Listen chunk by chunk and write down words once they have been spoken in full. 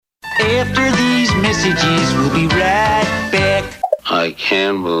After these messages, we'll be right back. I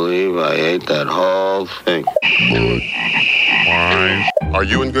can't believe I ate that whole thing. Are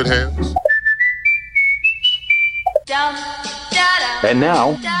you in good hands? And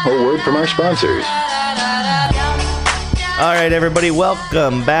now, a word from our sponsors. All right, everybody,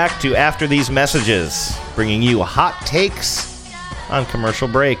 welcome back to After These Messages, bringing you hot takes on commercial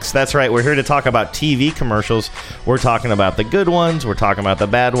breaks. That's right, we're here to talk about TV commercials. We're talking about the good ones, we're talking about the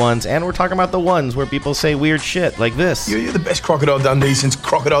bad ones, and we're talking about the ones where people say weird shit like this. You're the best Crocodile Dundee since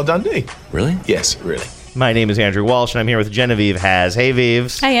Crocodile Dundee. Really? Yes, really. My name is Andrew Walsh, and I'm here with Genevieve Has. Hey,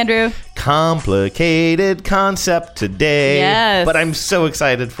 Vives. Hi, Andrew. Complicated concept today. Yes. But I'm so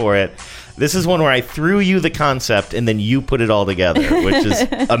excited for it. This is one where I threw you the concept, and then you put it all together, which is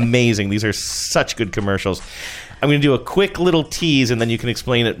amazing. These are such good commercials. I'm going to do a quick little tease, and then you can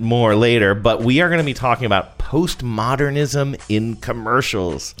explain it more later. But we are going to be talking about postmodernism in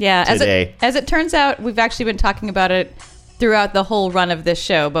commercials today. As it turns out, we've actually been talking about it throughout the whole run of this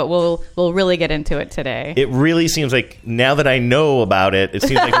show, but we'll really get into it today. It really seems like, now that I know about it, it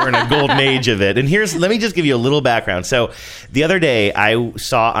seems like we're in a golden age of it. And let me just give you a little background. So the other day, I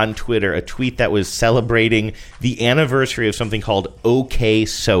saw on Twitter a tweet that was celebrating the anniversary of something called OK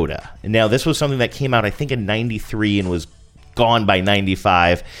Soda. And now, this was something that came out, I think, in 93 and was gone by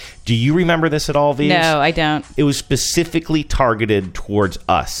 95. Do you remember this at all, Vives? No, I don't. It was specifically targeted towards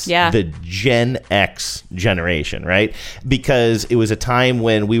us, the Gen X generation, right? Because it was a time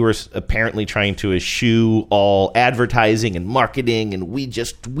when we were apparently trying to eschew all advertising and marketing, and we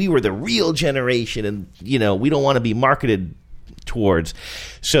were the real generation, and, we don't want to be marketed towards.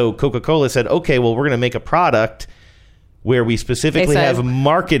 So Coca-Cola said, okay, well, we're going to make a product where we specifically have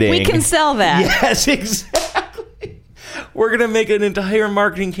marketing. We can sell that. Yes, exactly. We're going to make an entire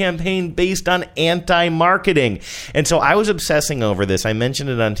marketing campaign based on anti-marketing. And so I was obsessing over this. I mentioned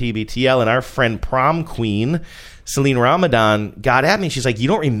it on TBTL, and our friend Prom Queen, Celine Ramadan, got at me. She's like, you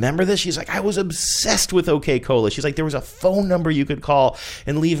don't remember this? She's like, I was obsessed with OK Cola. She's like, there was a phone number you could call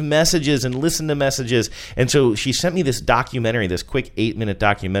and leave messages and listen to messages. And so she sent me this documentary, this quick 8-minute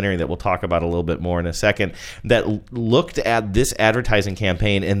documentary that we'll talk about a little bit more in a second, that looked at this advertising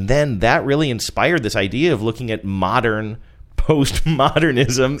campaign. And then that really inspired this idea of looking at postmodernism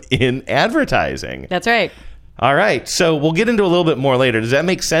in advertising. That's right. All right, so we'll get into a little bit more later. Does that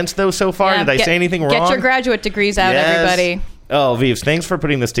make sense, though, so far? Yeah, Did I say anything wrong? Get your graduate degrees out, everybody. Oh, Vives, thanks for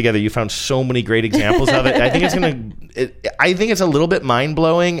putting this together. You found so many great examples of it. I think it's a little bit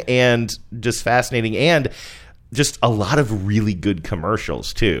mind-blowing and just fascinating, and just a lot of really good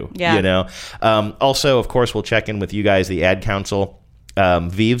commercials, too. Yeah. Also, of course, we'll check in with you guys, the Ad Council.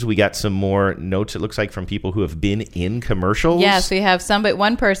 Vives, we got some more notes, it looks like, from people who have been in commercials. Yes, we have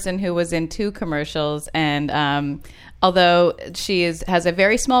one person who was in 2 commercials, and although she has a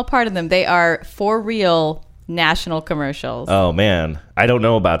very small part of them, they are for real national commercials. Oh, man. I don't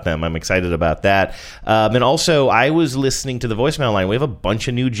know about them. I'm excited about that. And also, I was listening to the voicemail line. We have a bunch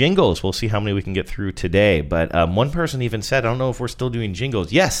of new jingles. We'll see how many we can get through today. But one person even said, I don't know if we're still doing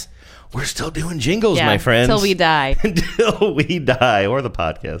jingles. Yes, we're still doing jingles, my friends. Until we die. Until we die, or the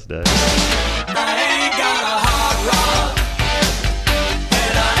podcast dies.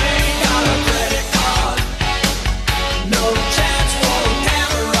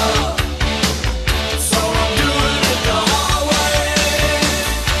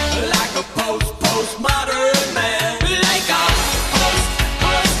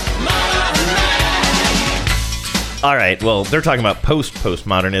 All right, well, they're talking about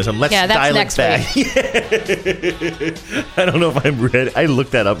postmodernism. Let's dial it back. I don't know if I'm ready. I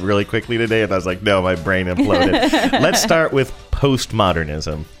looked that up really quickly today, and I was like, no, my brain imploded. Let's start with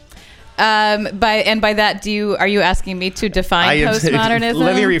postmodernism. By that, are you asking me to define postmodernism?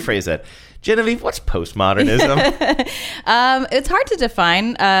 Let me rephrase that. Genevieve, what's postmodernism? It's hard to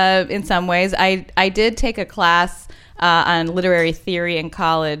define in some ways. I did take a class on literary theory in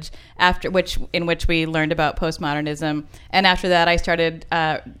college, in which we learned about postmodernism, and after that I started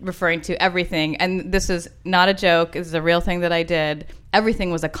referring to everything, and this is not a joke, this is a real thing that I did. Everything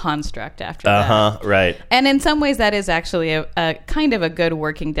was a construct after that. Right. And in some ways that is actually a kind of a good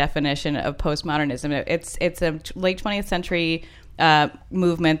working definition of postmodernism. It's a late 20th century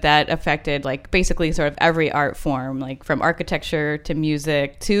movement that affected basically sort of every art form, like from architecture to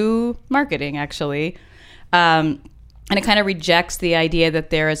music to marketing, actually. And it kind of rejects the idea that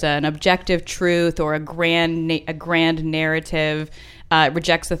there is an objective truth or a grand narrative. It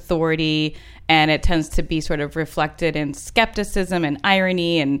rejects authority, and it tends to be sort of reflected in skepticism and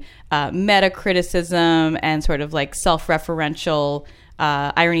irony and meta-criticism and sort of self-referential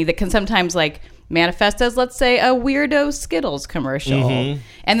irony that can sometimes manifest as, let's say, a weirdo Skittles commercial.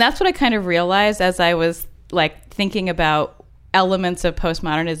 And that's what I kind of realized as I was like thinking about elements of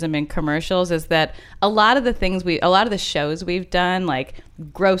postmodernism in commercials, is that a lot of the shows we've done, like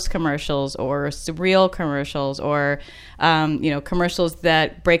gross commercials or surreal commercials or commercials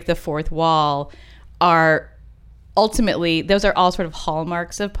that break the fourth wall, are ultimately, those are all sort of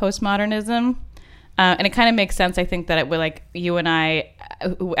hallmarks of postmodernism. And it kind of makes sense, I think, that it would, like, you and I,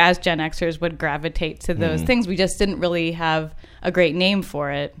 as Gen Xers, would gravitate to those things. We just didn't really have a great name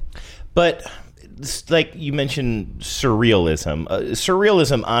for it. But like you mentioned, surrealism.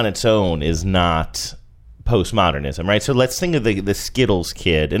 Surrealism on its own is not postmodernism, right? So let's think of the Skittles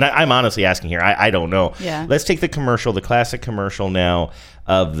kid. And I'm honestly asking here. I don't know. Yeah. Let's take the classic commercial now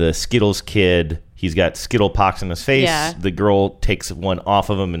of the Skittles kid. He's got Skittle pox in his face. Yeah. The girl takes one off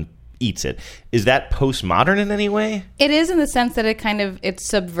of him and eats it. Is that postmodern in any way? It is, in the sense that it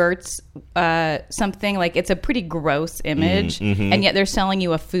subverts something. Like, it's a pretty gross image, and yet they're selling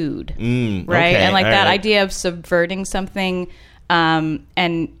you a food, right? Okay, and like all that right. idea of subverting something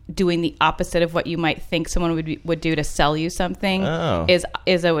and doing the opposite of what you might think someone would do to sell you something is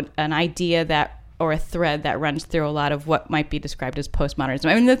an idea that, or a thread that runs through a lot of what might be described as postmodernism.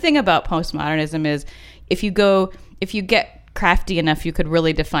 I mean, the thing about postmodernism is if you get crafty enough, you could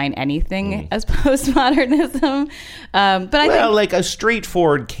really define anything as postmodernism. But I think, like a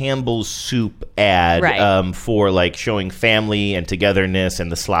straightforward Campbell's soup ad, Right. For like showing family and togetherness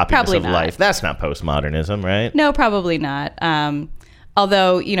and the sloppiness Probably of not. life. That's not postmodernism, right? no, probably not.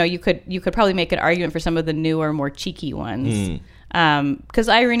 Although, you could probably make an argument for some of the newer, more cheeky ones. Because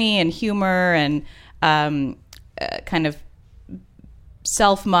irony and humor and kind of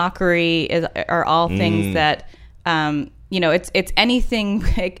self-mockery are all things that it's anything.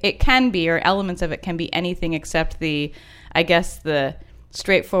 It can be, or elements of it can be anything except the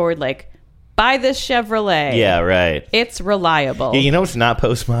straightforward, like, buy this Chevrolet. Yeah, right. It's reliable. Yeah, you know what's not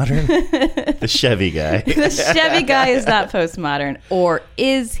postmodern? The Chevy guy. The Chevy guy is not postmodern, or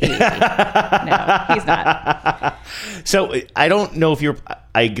is he? No, he's not. So I don't know if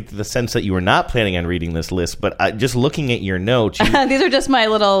I get the sense that you were not planning on reading this list, but just looking at your notes. These are just my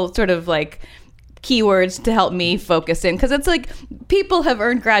little sort of like keywords to help me focus in, because it's like people have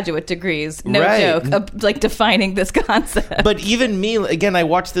earned graduate degrees, no Right. joke, of like defining this concept. But even me, again, I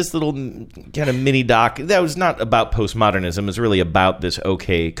watched this little kind of mini doc that was not about postmodernism. It was really about this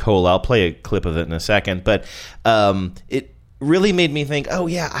OK Cola. I'll play a clip of it in a second. But it really made me think, oh,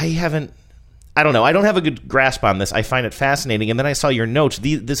 yeah, I don't know. I don't have a good grasp on this. I find it fascinating. And then I saw your notes,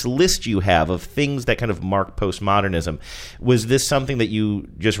 this list you have of things that kind of mark postmodernism. Was this something that you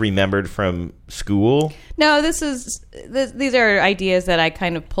just remembered from school? No, these are ideas that I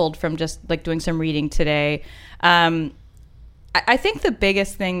kind of pulled from just like doing some reading today. I think the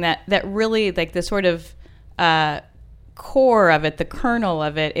biggest thing that really, like, the sort of core of it, the kernel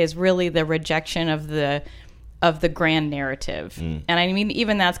of it, is really the rejection of the grand narrative. And I mean,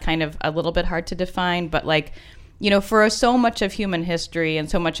 even that's kind of a little bit hard to define, but like, for so much of human history and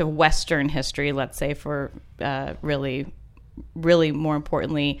so much of Western history, let's say, for really, really more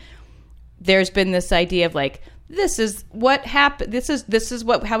importantly, there's been this idea of like, this is what happened. This is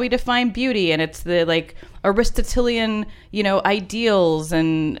how we define beauty. And it's the like Aristotelian, ideals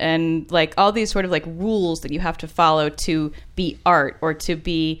and like all these sort of like rules that you have to follow to be art, or to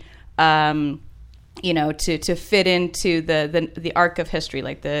be, to fit into the arc of history.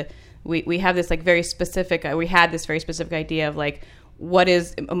 Like we have this like very specific, we had this very specific idea of like, what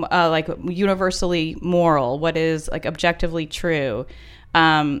is like universally moral, what is like objectively true.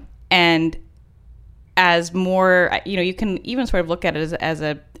 And as more, you can even sort of look at it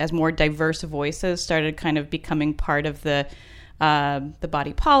as more diverse voices started kind of becoming part of the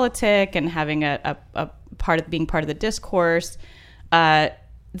body politic and having a being part of the discourse.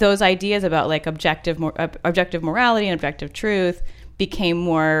 Those ideas about like objective morality and objective truth became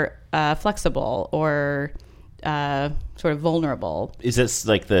more flexible or sort of vulnerable. Is this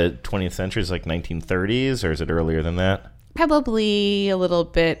like the 20th century, is like 1930s, or is it earlier than that? Probably a little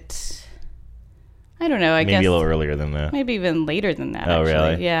bit. I don't know. I guess maybe a little earlier than that. Maybe even later than that. Oh, actually.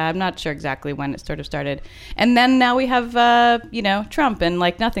 really? Yeah, I'm not sure exactly when it sort of started. And then now we have, Trump, and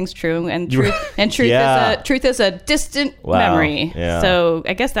like nothing's true, and truth Yeah. is a distant memory. Yeah. So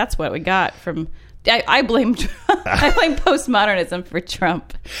I guess that's what we got from. I blame postmodernism for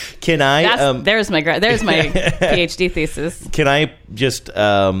Trump. Can I? There's my PhD thesis. Can I just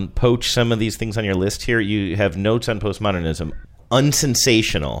poach some of these things on your list here? You have notes on postmodernism.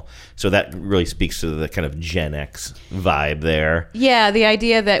 Unsensational. So that really speaks to the kind of Gen X vibe there. Yeah, the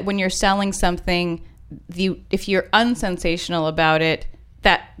idea that when you're selling something, if you're unsensational about it,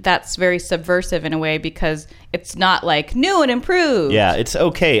 that's very subversive in a way because it's not like new and improved. Yeah, it's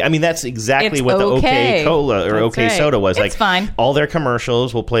okay. I mean, that's exactly It's what the okay. OK Cola or That's OK right. Soda was. It's like fine. All their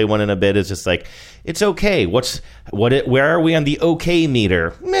commercials, we'll play one in a bit, is just like, it's okay. Where are we on the OK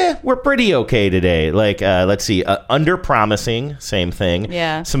meter? Meh, we're pretty okay today. Like, let's see, under promising, same thing.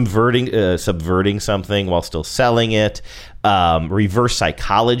 Yeah. Subverting something while still selling it. Reverse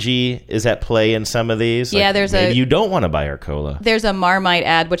psychology is at play in some of these. Yeah, Like, maybe you don't want to buy our cola. There's a Marmite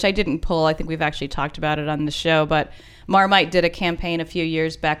ad, which I didn't pull. I think we've actually talked about it on the show, but Marmite did a campaign a few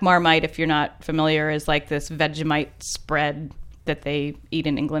years back. Marmite, if you're not familiar, is like this Vegemite spread that they eat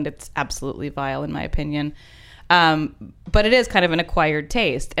in England. It's absolutely vile, in my opinion. But it is kind of an acquired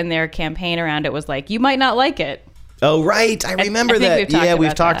taste, and their campaign around it was like, you might not like it. Oh, right. I remember I think that.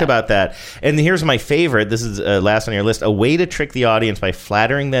 we've talked about that. And here's my favorite. This is last on your list. A way to trick the audience by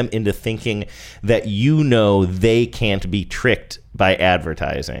flattering them into thinking that they can't be tricked by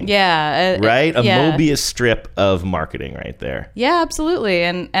advertising. Yeah. Right? A yeah. Mobius strip of marketing right there. Yeah, absolutely.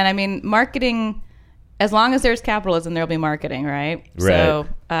 And I mean, marketing, as long as there's capitalism, there'll be marketing, right? Right.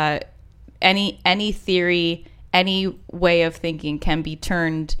 So any theory, any way of thinking can be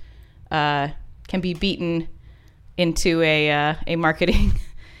turned, can be beaten into a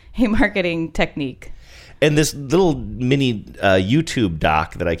marketing technique. And this little mini YouTube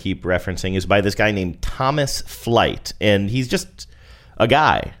doc that I keep referencing is by this guy named Thomas Flight, and he's just a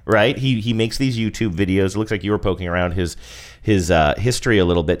guy, right? He makes these YouTube videos. It looks like you were poking around his history a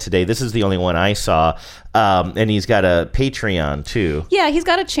little bit today. This is the only one I saw, and he's got a Patreon too. Yeah, he's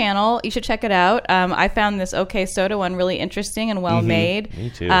got a channel. You should check it out. I found this OK Soda one really interesting and well made. Me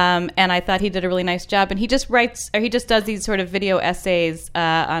too. And I thought he did a really nice job. And he just does these sort of video essays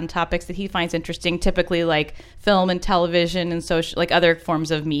on topics that he finds interesting, typically like film and television and social, like other forms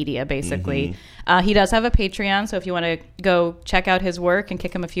of media, basically. He does have a Patreon, so if you want to go check out his work and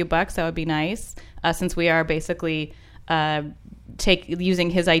kick him a few bucks, that would be nice. Since we are basically using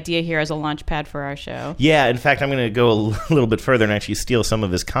his idea here as a launch pad for our show. Yeah, in fact, I'm going to go a little bit further and actually steal some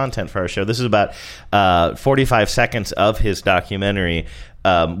of his content for our show. This is about 45 seconds of his documentary,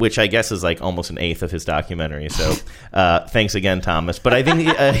 which I guess is like almost an eighth of his documentary. So thanks again, Thomas. But I think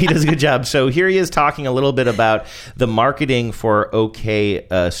he does a good job. So here he is talking a little bit about the marketing for OK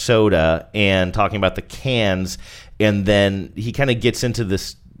Soda and talking about the cans. And then he kind of gets into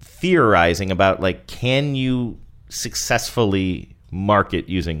this theorizing about, like, can you successfully market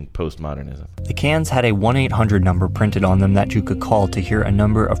using postmodernism? The cans had a 1-800 number printed on them that you could call to hear a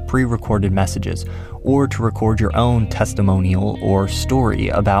number of pre-recorded messages, or to record your own testimonial or story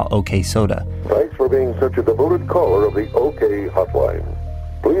about OK Soda. Thanks for being such a devoted caller of the OK Hotline.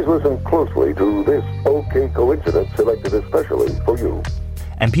 Please listen closely to this OK coincidence selected especially for you.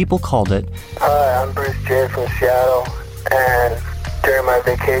 And people called it, Hi, I'm Bruce J. from Seattle, and during my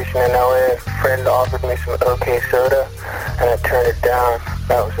vacation in LA, a friend offered me some OK Soda, and I turned it down.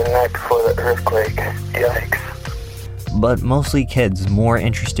 That was the night before the earthquake. Yikes. but mostly kids more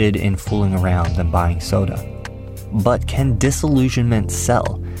interested in fooling around than buying soda. But can disillusionment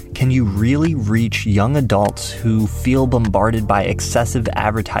sell? Can you really reach young adults who feel bombarded by excessive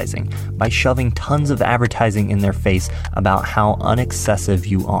advertising, by shoving tons of advertising in their face about how unexcessive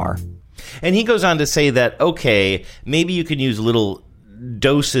you are? And he goes on to say that, okay, maybe you can use little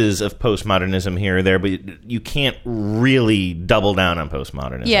doses of postmodernism here or there, but you can't really double down on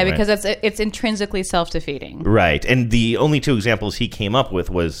postmodernism. Yeah, right? because it's intrinsically self-defeating. Right. And the only two examples he came up with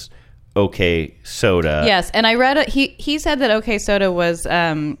was OK Soda. Yes, and I read he said that OK Soda was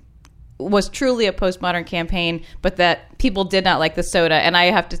truly a postmodern campaign, but that people did not like the soda. And I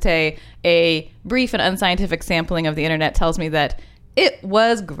have to say, a brief and unscientific sampling of the internet tells me that it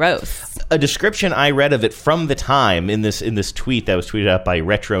was gross. A description I read of it from the time in this tweet that was tweeted out by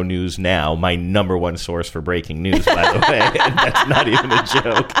Retro News Now, my number one source for breaking news, by the way, and that's not even a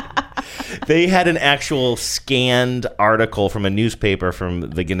joke. They had an actual scanned article from a newspaper from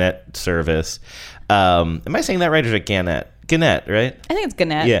the Gannett service. Am I saying that right, or is it Gannett? Gannett, right? I think it's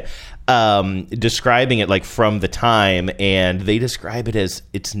Gannett. Yeah. Describing it like from the time, and they describe it as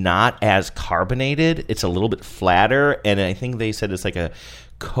it's not as carbonated. It's a little bit flatter, and I think they said it's like a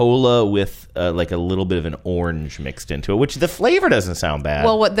cola with like a little bit of an orange mixed into it, which the flavor doesn't sound bad.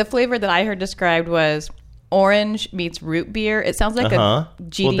 Well, what the flavor that I heard described was orange meets root beer. It sounds like a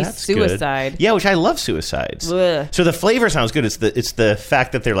GD suicide. Good. Yeah, which I love suicides. Ugh. So the flavor sounds good. It's the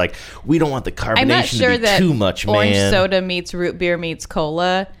fact that they're like, we don't want the carbonation I'm not sure to be that too much, orange man. soda meets root beer meets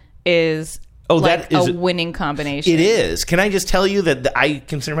cola is like a winning combination. It is. Can I just tell you that I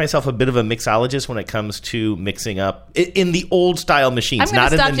consider myself a bit of a mixologist when it comes to mixing up in the old style machines. I'm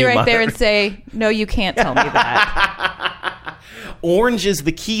going to stop you right modern. there and say, no, you can't tell me that. orange is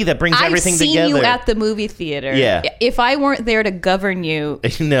the key that brings everything I've seen together. you at the movie theater. Yeah. If I weren't there to govern you,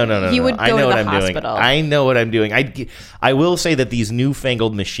 No. you would go I know to what the I'm hospital. doing. I know what I'm doing. I will say that these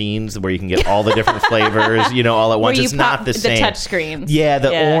newfangled machines where you can get all the different flavors, all at once, you it's not pop the same. The touch screens. Yeah,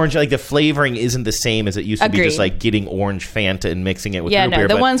 the orange, like the flavoring isn't the same as it used to be. Agreed. Just like getting orange Fanta and mixing it with Yeah, root no, beer.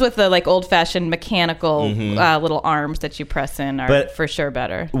 the but ones with the like old-fashioned mechanical little arms that you press in are for sure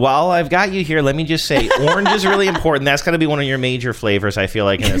better. While I've got you here, let me just say, orange is really important. That's got to be one of your major flavors, I feel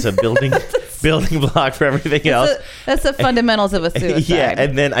like, and it's a building block for everything else. That's the fundamentals of a suicide. Yeah,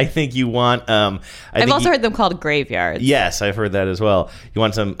 and then I think you want... I've also heard them called graveyards. Yes, I've heard that as well. You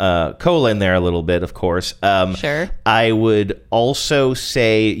want some cola in there a little bit, of course. Sure. I would also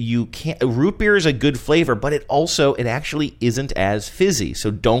say you can't... Root beer is a good flavor, but it actually isn't as fizzy.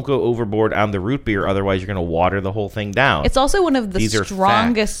 So don't go overboard on the root beer, otherwise you're going to water the whole thing down. It's also one of the These are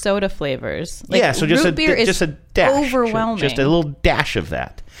strongest soda flavors. Like, yeah, so just root beer just a is dash, overwhelming. just a little dash of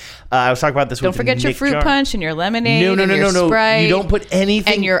that. I was talking about this. Don't forget your fruit punch and your lemonade. No. And your Sprite You don't put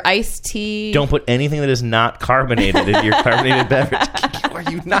anything. And your iced tea. Don't put anything that is not carbonated in your carbonated beverage. Are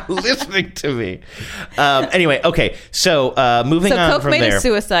you not listening to me? Anyway, okay. So moving on Coke from made there. a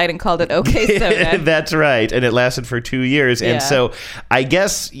suicide and called it OK Soda. That's right, and it lasted for 2 years. And so I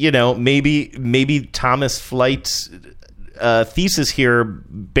guess maybe Thomas Flight's thesis here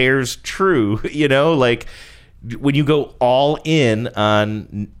bears true. Like when you go all in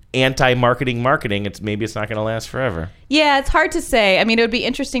on anti-marketing marketing, it's not going to last forever. Yeah, it's hard to say. I mean, it would be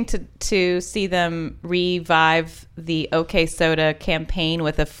interesting to see them revive the OK Soda campaign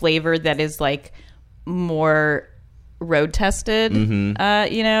with a flavor that is like more road tested.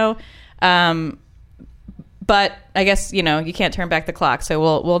 But I guess you can't turn back the clock,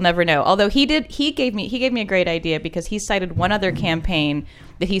 so we'll never know. Although he gave me a great idea because he cited one other campaign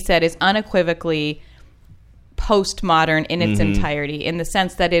that he said is unequivocally postmodern in its entirety, in the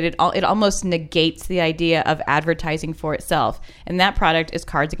sense that it almost negates the idea of advertising for itself, and that product is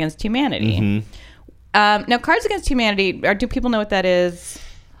Cards Against Humanity. Now, Cards Against Humanity, do people know what that is?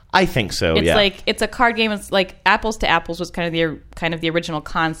 I think so. It's yeah. like it's a card game. It's like Apples to Apples was kind of the original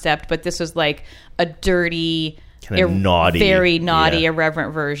concept, but this was like a dirty, naughty, very naughty,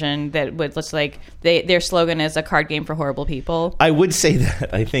 irreverent version that would looks like their slogan is a card game for horrible people. I would say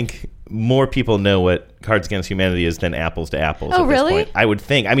that I think more people know what Cards Against Humanity is than Apples to Apples. Oh, at this really? point. I would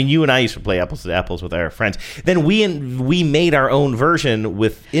think. I mean, you and I used to play Apples to Apples with our friends. Then we made our own version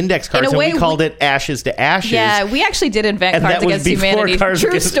with index cards, and we called it Ashes to Ashes. Yeah, we actually did invent Cards Against Humanity.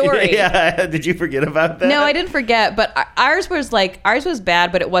 True story. Yeah, did you forget about that? No, I didn't forget. But ours was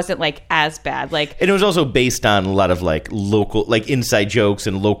bad, but it wasn't like as bad. Like, and it was also based on a lot of like local, like inside jokes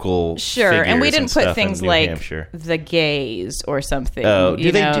and local. Sure, and we didn't put things like Hampshire. The Gays or something. Oh,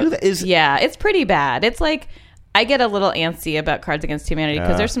 do they do that? Yeah, it's pretty bad. It's like I get a little antsy about Cards Against Humanity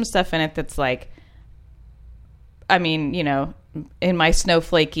because there's some stuff in it that's like, I mean, in my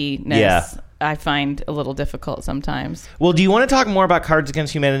snowflakiness, I find a little difficult sometimes. Well, do you want to talk more about Cards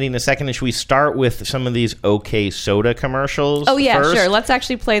Against Humanity in a second? And should we start with some of these OK Soda commercials? Oh yeah, first? sure. Let's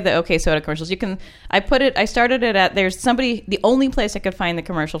actually play the OK Soda commercials. You can. I started it at. There's somebody. The only place I could find the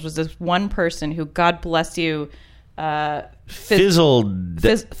commercials was this one person who, God bless you, Fizzled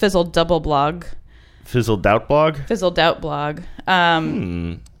double blog. Fizzled out blog? Fizzled out blog.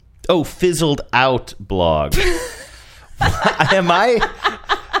 Oh, fizzled out blog. Am I?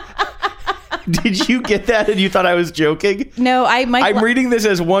 Did you get that and you thought I was joking? No, I'm reading this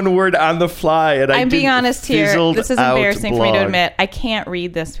as one word on the fly, and I'm being honest here. This is embarrassing for me to blog. admit. I can't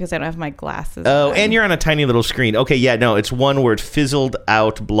read this because I don't have my glasses. Oh, and you're on a tiny little screen. Okay, yeah, no, it's one word, fizzled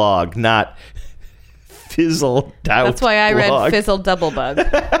out blog, not fizzled out. That's why I blog. read fizzled double bug.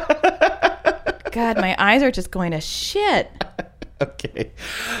 God, my eyes are just going to shit. Okay.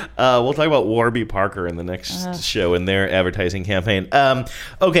 We'll talk about Warby Parker in the next show in their advertising campaign.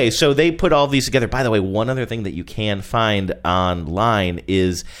 Okay, so they put all these together. By the way, one other thing that you can find online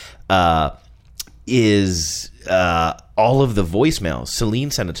is all of the voicemails.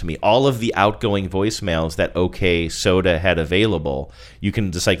 Celine sent it to me. All of the outgoing voicemails that OK Soda had available. You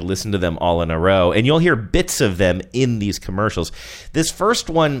can just like listen to them all in a row, and you'll hear bits of them in these commercials. This first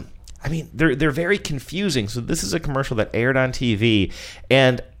one, I mean, they're very confusing. So this is a commercial that aired on TV,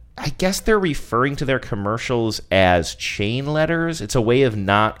 and I guess they're referring to their commercials as chain letters. It's a way of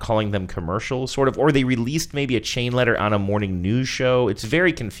not calling them commercials, sort of. Or they released maybe a chain letter on a morning news show. It's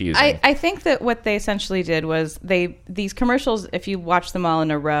very confusing. I think that what they essentially did was these commercials, if you watch them all in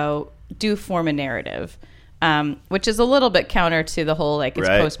a row, do form a narrative, which is a little bit counter to the whole, like, it's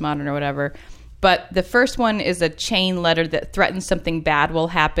postmodern or whatever. But the first one is a chain letter that threatens something bad will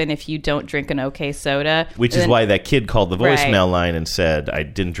happen if you don't drink an OK soda. Which is why that kid called the voicemail line and said, I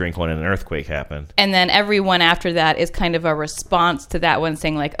didn't drink one and an earthquake happened. And then every one after that is kind of a response to that one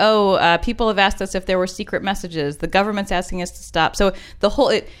saying like, people have asked us if there were secret messages. The government's asking us to stop. So the whole,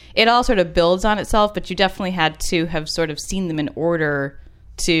 it all sort of builds on itself, but you definitely had to have sort of seen them in order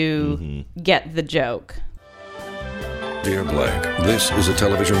to get the joke. Dear Blank, this is a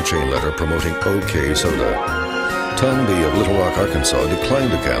television chain letter promoting OK Soda. Tom B. of Little Rock, Arkansas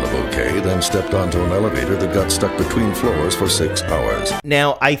declined a can of OK, then stepped onto an elevator that got stuck between floors for 6 hours.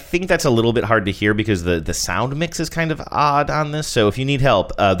 Now, I think that's a little bit hard to hear because the sound mix is kind of odd on this. So if you need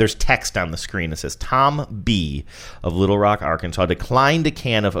help, there's text on the screen. It says, Tom B. of Little Rock, Arkansas declined a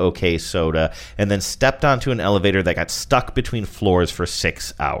can of OK Soda and then stepped onto an elevator that got stuck between floors for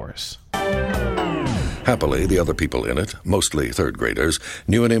 6 hours. Happily, the other people in it, mostly third graders,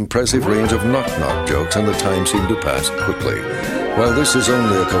 knew an impressive range of knock-knock jokes, and the time seemed to pass quickly. While this is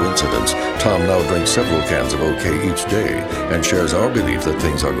only a coincidence, Tom now drinks several cans of OK each day and shares our belief that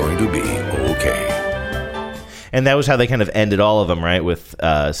things are going to be OK. And that was how they kind of ended all of them, right? With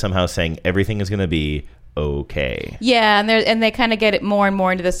somehow saying everything is going to be okay. Yeah, and they kind of get it more and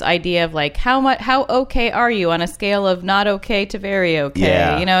more into this idea of like how okay are you on a scale of not okay to very okay,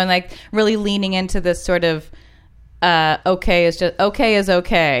 and like really leaning into this sort of okay is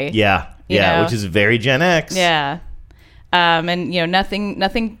okay. Yeah, which is very Gen X. Yeah. And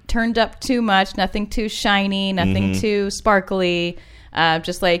nothing turned up too much, nothing too shiny, nothing too sparkly,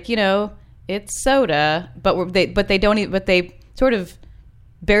 just like it's soda, but they sort of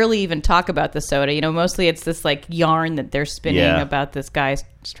barely even talk about the soda. Mostly it's this like yarn that they're spinning about this guy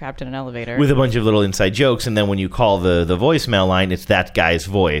trapped in an elevator with a bunch of little inside jokes. And then when you call the voicemail line, it's that guy's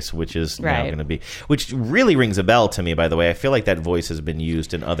voice, which is now going to be, which really rings a bell to me, by the way. I feel like that voice has been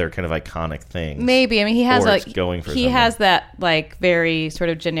used in other kind of iconic things. Maybe. I mean, he has has that like very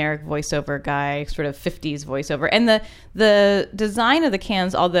sort of generic voiceover guy, sort of 50s voiceover. And the design of the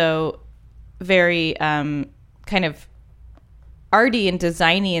cans, although very kind of arty and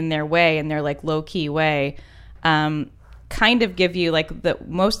designy in their way, in their like low key way, kind of give you like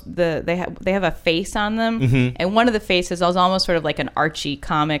they have a face on them, and one of the faces is almost sort of like an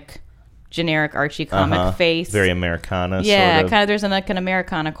generic Archie comic face, very Americana. Yeah, sort of. kind of. There's an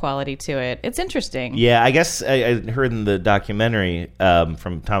Americana quality to it. It's interesting. Yeah, I guess I heard in the documentary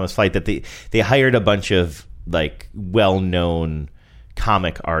from Thomas Flight that they hired a bunch of like well-known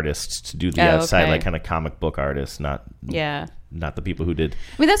comic artists to do the outside, like kind of comic book artists, not the people who did.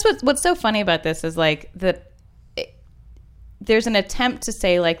 I mean, that's what's so funny about this is like that there's an attempt to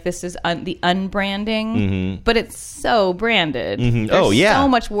say like this is the unbranding, but it's so branded. There's so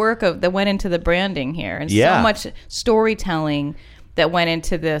much work that went into the branding here, and so much storytelling that went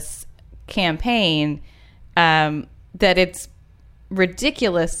into this campaign that it's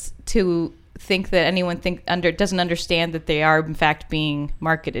ridiculous to think that anyone doesn't understand that they are in fact being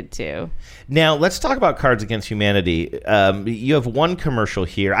marketed to. Now let's talk about Cards Against Humanity. You have one commercial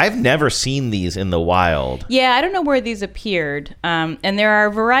here. I've never seen these in the wild. Yeah, I don't know where these appeared. And there are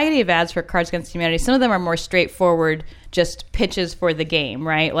a variety of ads for Cards Against Humanity. Some of them are more straightforward, just pitches for the game,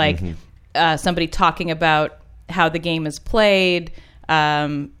 right? Like somebody talking about how the game is played,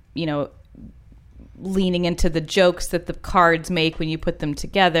 leaning into the jokes that the cards make when you put them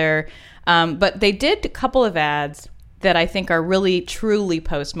together. But they did a couple of ads that I think are really, truly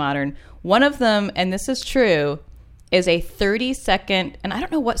postmodern. One of them, and this is true, is a 30-second, and I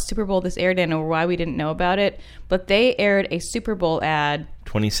don't know what Super Bowl this aired in or why we didn't know about it, but they aired a Super Bowl ad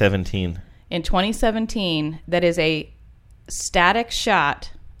 2017 that is a static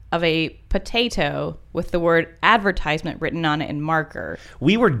shot of a potato with the word advertisement written on it in marker.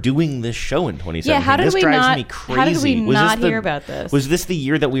 We were doing this show in 2017. Yeah, how did this we drives not? me crazy. How did we not hear about this? Was this the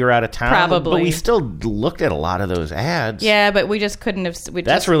year that we were out of town? Probably. But we still looked at a lot of those ads. Yeah, but we just couldn't have.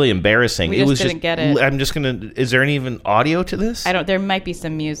 That's really embarrassing. We just didn't get it. I'm just gonna. Is there any even audio to this? There might be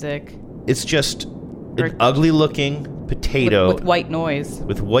some music. It's just an ugly-looking potato with white noise.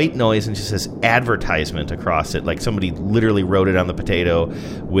 With white noise, and just says advertisement across it. Like somebody literally wrote it on the potato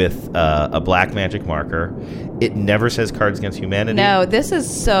with a black magic marker. It never says Cards Against Humanity. No, this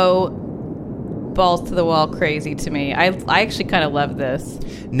is so balls to the wall crazy to me. I actually kind of love this.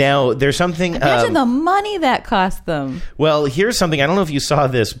 Now, there's something... Imagine the money that cost them. Well, here's something. I don't know if you saw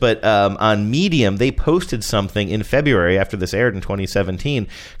this, but on Medium, they posted something in February after this aired in 2017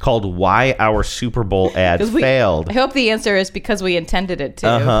 called Why Our Super Bowl Ad Failed. I hope the answer is because we intended it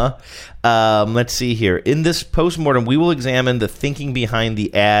to. Let's see here. In this postmortem, we will examine the thinking behind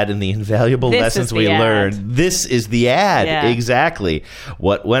the ad and the invaluable lessons we learned. This is the ad. Yeah. Exactly.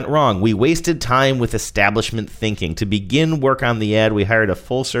 What went wrong? We wasted time with establishment thinking. To begin work on the ad, we hired a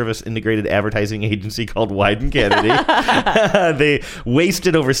full-service integrated advertising agency called Wyden Kennedy. They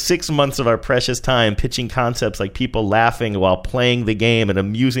wasted over 6 months of our precious time pitching concepts like people laughing while playing the game and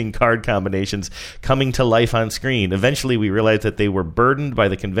amusing card combinations coming to life on screen. Eventually, we realized that they were burdened by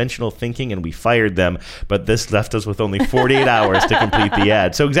the conventional thinking and we fired them, but this left us with only 48 hours to complete the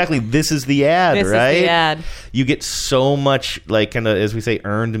ad. So exactly, this is the ad, This right? is the ad. You get so much, like, kind of, as we say,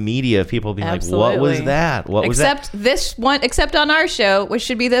 earned media of people being Absolutely. like, what was that? What was that? Except on our show, which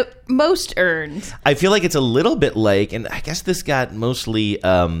should be the most earned. I feel like it's a little bit like, and I guess this got mostly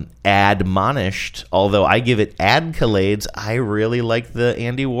admonished, although I give it accolades. I really like the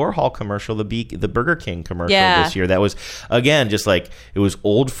Andy Warhol commercial, the Burger King commercial this year. That was, again, just like, it was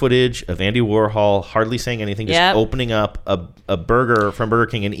old footage of Andy Warhol hardly saying anything, just opening up a burger from Burger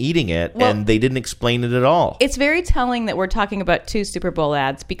King and eating it, and they didn't explain it at all. It's very telling that we're talking about 2 Super Bowl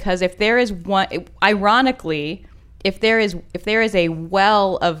ads, because if there is one, ironically, if there is a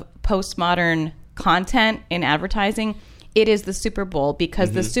well of postmodern content in advertising, it is the Super Bowl,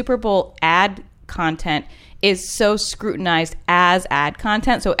 because the Super Bowl ad content is so scrutinized as ad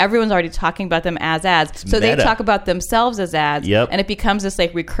content. So everyone's already talking about them as ads. So they talk about themselves as ads. And it becomes this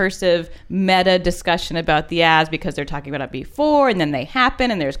like recursive meta discussion about the ads, because they're talking about it before and then they happen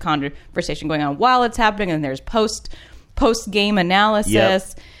and there's conversation going on while it's happening and there's post-game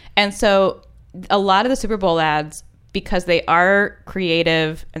analysis. And so a lot of the Super Bowl ads, because they are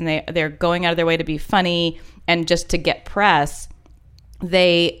creative and they're going out of their way to be funny and just to get press,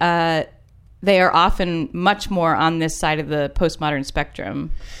 they are often much more on this side of the postmodern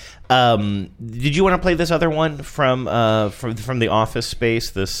spectrum. Did you want to play this other one from the Office Space,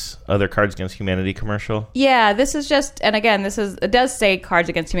 this other Cards Against Humanity commercial? Yeah, this is just, and again, it does say Cards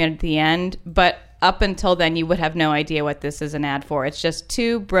Against Humanity at the end, but up until then you would have no idea what this is an ad for. It's just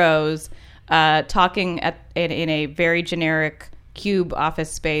 2 bros talking in a very generic cube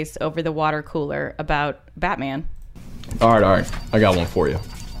office space over the water cooler about Batman. All right. I got one for you.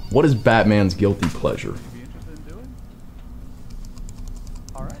 What is Batman's guilty pleasure?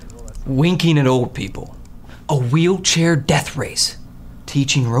 Winking at old people. A wheelchair death race.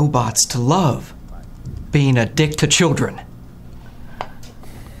 Teaching robots to love. Being a dick to children.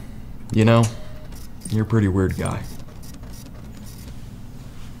 You know, you're a pretty weird guy.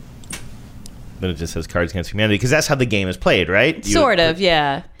 Then it just says Cards Against Humanity, because that's how the game is played, right? Sort of,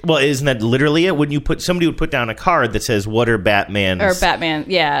 yeah. Well, isn't that literally it? When somebody would put down a card that says, "What are Batman's?" Or Batman,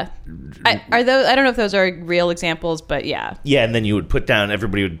 yeah. Are those? I don't know if those are real examples, but yeah. Yeah, and then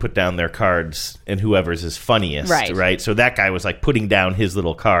everybody would put down their cards, and whoever's is funniest, right? So that guy was like putting down his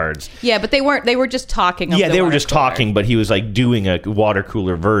little cards. Yeah, but they weren't. They were just talking. They were just talking, but he was like doing a water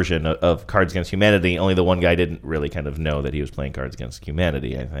cooler version of Cards Against Humanity. Only the one guy didn't really kind of know that he was playing Cards Against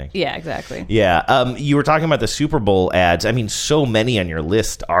Humanity, I think. Yeah, exactly. Yeah, you were talking about the Super Bowl ads. I mean, so many on your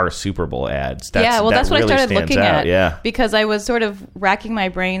list are Super Bowl ads. That's what I started looking at. Yeah, because I was sort of racking my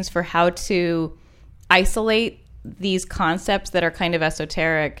brains for how to isolate these concepts that are kind of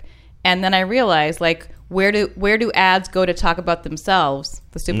esoteric, and then I realized, like, where do ads go to talk about themselves?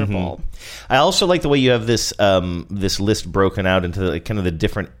 The Super Bowl. I also like the way you have this this list broken out into kind of the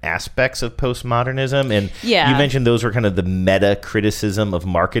different aspects of postmodernism, and you mentioned those were kind of the meta criticism of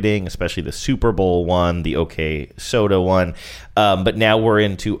marketing, especially the Super Bowl one, the OK Soda one, but now we're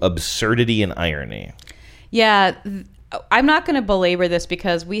into absurdity and irony. Yeah, I'm not going to belabor this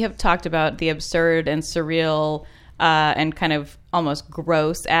because we have talked about the absurd and surreal and kind of almost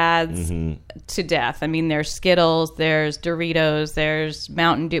gross ads to death. I mean, there's Skittles, there's Doritos, there's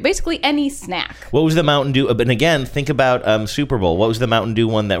Mountain Dew, basically any snack. What was the Mountain Dew? And again, think about Super Bowl. What was the Mountain Dew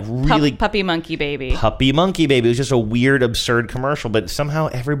one that really... Puppy Monkey Baby. Puppy Monkey Baby. It was just a weird, absurd commercial, but somehow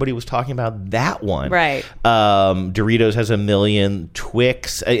everybody was talking about that one. Right. Doritos has a million.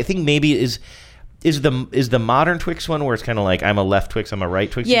 Twix, I think maybe is the modern Twix one where it's kind of like, I'm a left Twix, I'm a right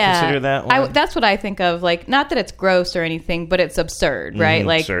Twix? Yeah, you consider that one? That's what I think of. Like, not that it's gross or anything, but it's absurd, right?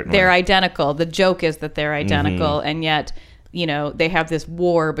 Like, certainly. They're identical. The joke is that they're identical, and yet, they have this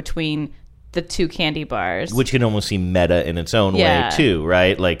war between the 2 candy bars. Which can almost seem meta in its own way, too,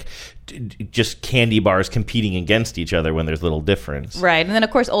 right? Like, just candy bars competing against each other when there's little difference. Right. And then, of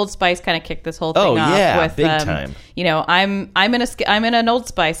course, Old Spice kind of kicked this whole thing off with... big time. I'm in an Old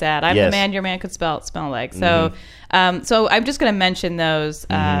Spice ad. I'm the man your man could smell like. So so I'm just going to mention those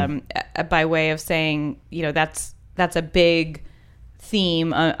by way of saying, that's a big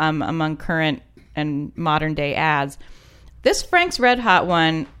theme among current and modern day ads. This Frank's Red Hot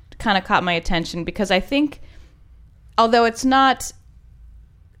one kind of caught my attention because I think, although it's not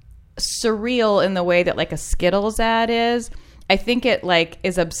surreal in the way that like a Skittles ad is, I think it like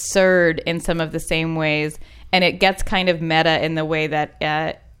is absurd in some of the same ways, and it gets kind of meta in the way that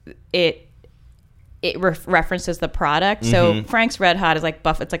it references the product. So Frank's Red Hot is like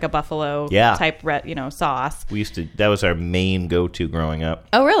it's like a buffalo type sauce. We used to, that was our main go-to growing up.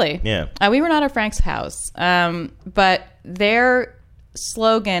 Oh, really? Yeah. We were not at Frank's house, but their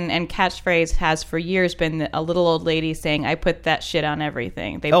slogan and catchphrase has for years been a little old lady saying, "I put that shit on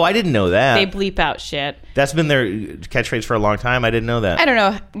everything." I didn't know that. They bleep out shit. That's been their catchphrase for a long time. I didn't know that. I don't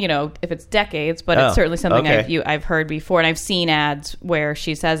know, if it's decades, but it's certainly something I've heard before, and I've seen ads where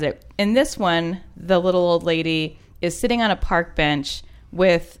she says it. In this one, the little old lady is sitting on a park bench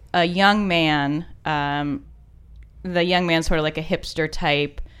with a young man. The young man's sort of like a hipster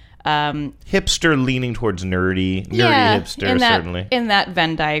type. Hipster leaning towards nerdy hipster, certainly. In that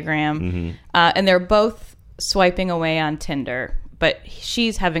Venn diagram. And they're both swiping away on Tinder, but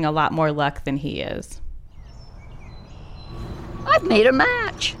she's having a lot more luck than he is. I've made a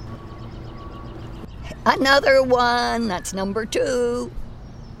match. Another one. That's number 2.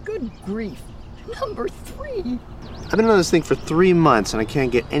 Good grief. Number 3. I've been on this thing for 3 months and I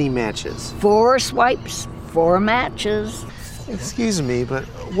can't get any matches. 4 swipes, 4 matches. Excuse me, but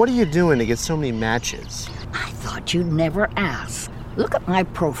what are you doing to get so many matches? I thought you'd never ask. Look at my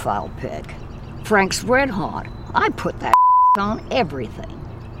profile pic. Frank's Red Hot. I put that on everything.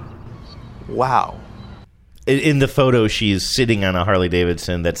 Wow. In the photo, she's sitting on a Harley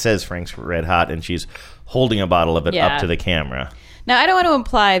Davidson that says Frank's Red Hot, and she's holding a bottle of it up to the camera. Now, I don't want to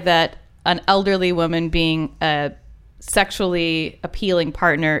imply that an elderly woman being a sexually appealing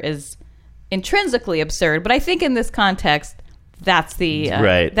partner is intrinsically absurd, but I think in this context, that's the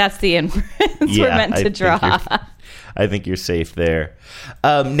inference we're meant to draw. I think you're safe there.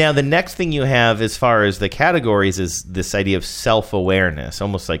 Now, the next thing you have as far as the categories is this idea of self-awareness,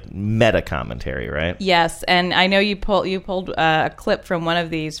 almost like meta commentary, right? Yes, and I know you pulled a clip from one of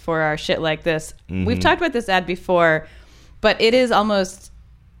these for our Shit Like This. We've talked about this ad before, but it almost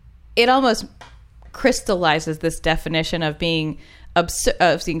crystallizes this definition of being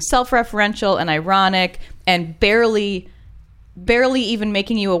self-referential and ironic and barely even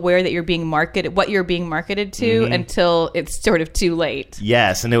making you aware that you're being marketed, what you're being marketed to, until it's sort of too late.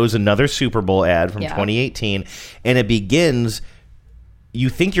 Yes, and it was another Super Bowl ad from 2018, and it begins, you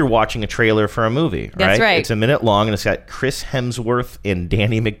think you're watching a trailer for a movie, right? That's right. It's a minute long, and it's got Chris Hemsworth and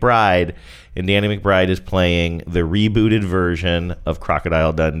Danny McBride, and Danny McBride is playing the rebooted version of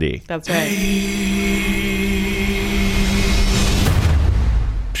Crocodile Dundee. That's right.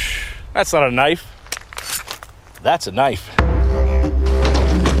 That's not a knife. That's a knife.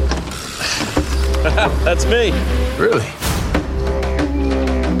 That's me. Really?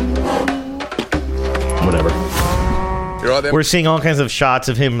 Whatever. You're right there. We're seeing all kinds of shots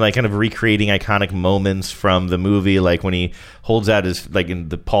of him, like, kind of recreating iconic moments from the movie, like when he holds out his, like in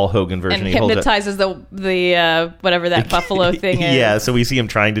the Paul Hogan version, and he holds hypnotizes the whatever that buffalo thing is. Yeah, so we see him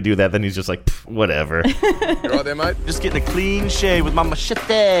trying to do that, then he's just like, whatever. You right there, mate? Just getting a clean shave with my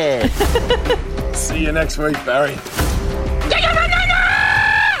machete. See you next week, Barry.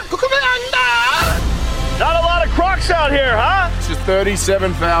 Not a lot of crocs out here, huh? It's just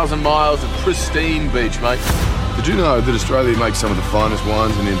 37,000 miles of pristine beach, mate. Did you know that Australia makes some of the finest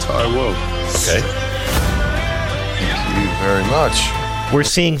wines in the entire world? Okay. Thank you very much. We're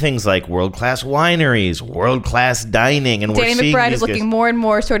seeing things like world-class wineries, world-class dining, and Danny we're seeing McBride is looking more and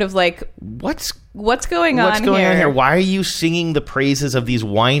more sort of like, what's going on here? Why are you singing the praises of these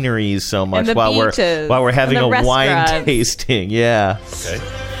wineries so much while we're having a wine tasting? Yeah. Okay.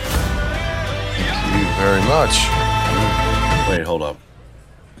 Thank you very much. Wait, hold up.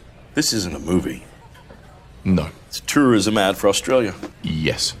 This isn't a movie. No. It's a tourism ad for Australia.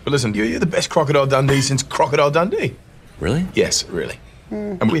 Yes. But listen, you're the best Crocodile Dundee since Crocodile Dundee. Really? Yes, really.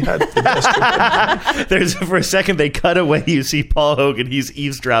 And we had the best For a second, they cut away. You see Paul Hogan. He's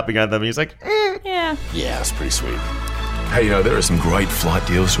eavesdropping on them. And he's like, yeah. Yeah, it's pretty sweet. Hey, there are some great flight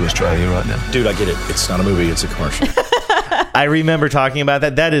deals to Australia right now. Dude, I get it. It's not a movie. It's a commercial. I remember talking about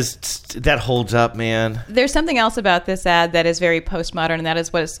that. That holds up, man. There's something else about this ad that is very postmodern, and that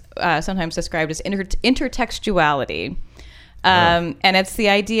is what is sometimes described as intertextuality. And it's the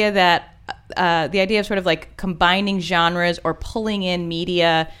idea that of sort of like combining genres or pulling in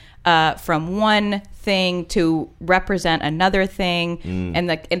media from one thing to represent another thing. And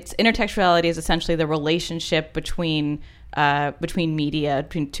intertextuality is essentially the relationship between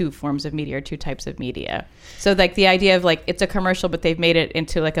between two forms of media or two types of media. So like the idea of like it's a commercial, but they've made it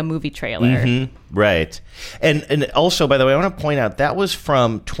into like a movie trailer. Mm-hmm. Right. And also, by the way, I want to point out that was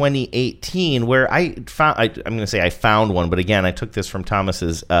from 2018, where I found one, but again, I took this from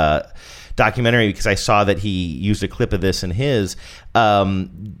Thomas's documentary because I saw that he used a clip of this in his.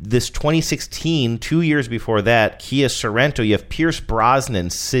 This 2016, 2 years before that, Kia Sorento, you have Pierce Brosnan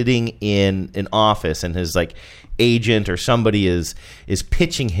sitting in an office, and his like agent or somebody is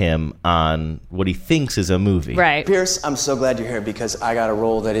pitching him on what he thinks is a movie. Right. Pierce, I'm so glad you're here because I got a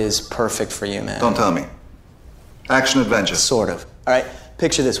role that is perfect for you, man. Don't tell me. Action adventure. Sort of. All right,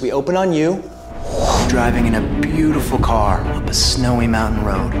 picture this. We open on you, driving in a beautiful car up a snowy mountain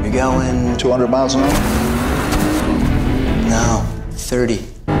road. You're going 200 miles an hour? No, 30.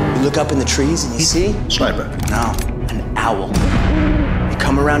 You look up in the trees and you see? Sniper. No, an owl. You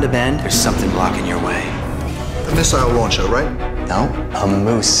come around a bend, there's something blocking your way. A missile launcher, right? No, a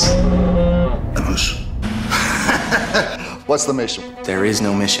moose. A moose. What's the mission? There is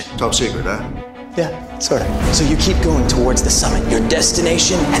no mission. Top secret, huh? Yeah, sort of. So you keep going towards the summit, your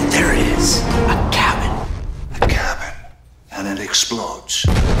destination, and there it is. A cabin. A cabin. And it explodes.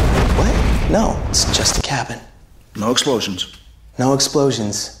 What? No, it's just a cabin. No explosions. No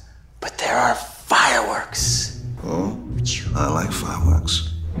explosions. But there are fireworks. Oh, I like fireworks.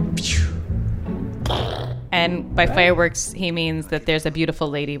 And by fireworks, he means that there's a beautiful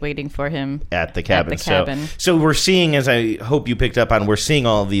lady waiting for him at the cabin. cabin. So we're seeing, as I hope you picked up on, we're seeing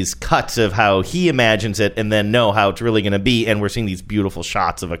all these cuts of how he imagines it and then know how it's really going to be. And we're seeing these beautiful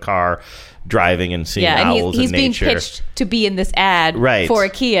shots of a car driving and seeing owls he's in nature. Being pitched to be in this ad for a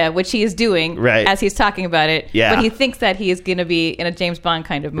Kia, which he is doing as he's talking about it. Yeah. But he thinks that he is going to be in a James Bond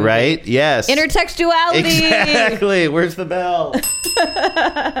kind of movie. Right? Yes. Intertextuality. Exactly. Where's the bell?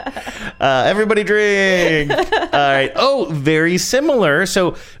 Everybody drink. All right. Oh, very similar.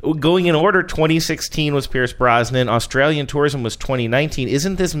 So going in order, 2016 was Pierce Brosnan. Australian Tourism was 2019.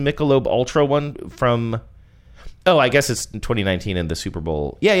 Isn't this Michelob Ultra one from... Oh, I guess it's 2019 and the Super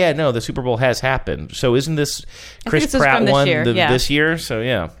Bowl. Yeah, no, the Super Bowl has happened. So isn't this Chris Pratt one this year? So,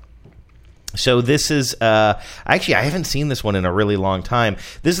 yeah. So this is, actually, I haven't seen this one in a really long time.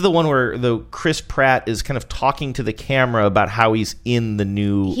 This is the one where the Chris Pratt is kind of talking to the camera about how he's in the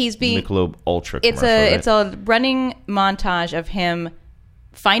new Michelob Ultra commercial. It's a running montage of him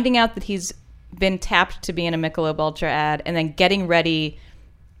finding out that he's been tapped to be in a Michelob Ultra ad and then getting ready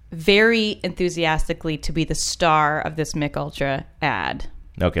very enthusiastically to be the star of this Mick Ultra ad.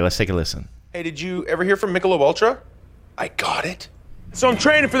 Okay, let's take a listen. Hey, did you ever hear from Michelob Ultra? I got it. So I'm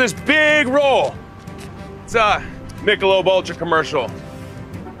training for this big role. It's a Michelob Ultra commercial.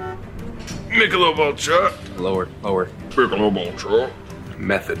 Michelob Ultra. Lower. Michelob Ultra.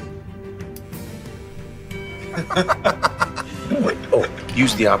 Method.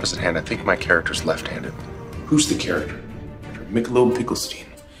 Use the opposite hand. I think my character's left-handed. Who's the character? Michelob Picklestein.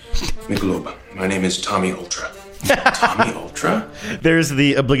 Michelob, my name is Tommy Ultra. Tommy Ultra? There's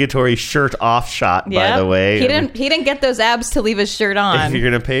the obligatory shirt off shot, by the way. He didn't get those abs to leave his shirt on. If you're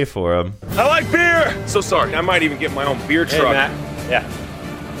going to pay for them. I like beer! So sorry, I might even get my own beer truck. Hey, Matt. Yeah.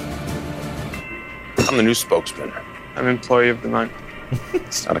 I'm the new spokesman. I'm employee of the month.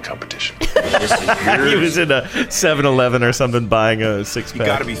 It's not a competition. He was in a 7-Eleven or something buying a six-pack. You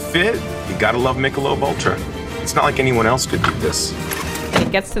gotta be fit. You gotta love Michelob Ultra. It's not like anyone else could do this. He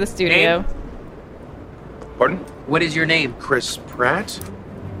gets to the studio. Pardon? What is your name? Chris Pratt?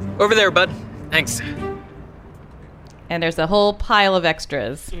 Over there, bud. Thanks. And there's a whole pile of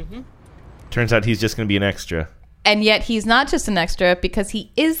extras. Mm-hmm. Turns out he's just going to be an extra. And yet he's not just an extra because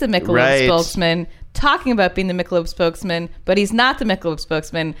he is the Michelob spokesman talking about being the Michelob spokesman, but he's not the Michelob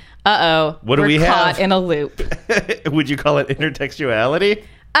spokesman. Uh-oh. What do we caught have? In a loop. Would you call it intertextuality?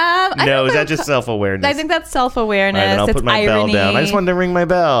 No, is that just self-awareness? I think that's self-awareness. All right, then I'll put my irony. bell down. I just wanted to ring my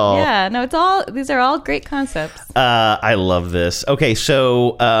bell. Yeah, no, these are all great concepts. I love this. Okay,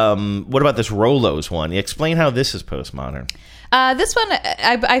 so what about this Rolos one? Explain how this is postmodern. This one,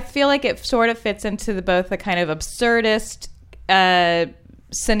 I feel like it sort of fits into both the kind of absurdist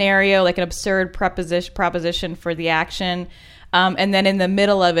scenario, like an absurd proposition for the action, and then in the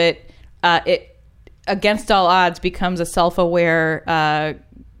middle of it, it against all odds becomes a self-aware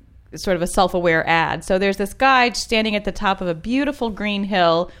sort of a self-aware ad. So there's this guy standing at the top of a beautiful green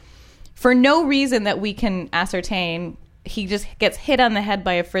hill for no reason that we can ascertain. He just gets hit on the head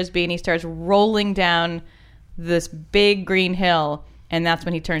by a Frisbee and he starts rolling down this big green hill, and that's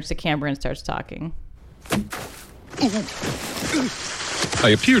when he turns to camera and starts talking.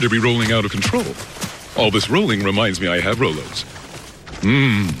 I appear to be rolling out of control. All this rolling reminds me I have Rolos.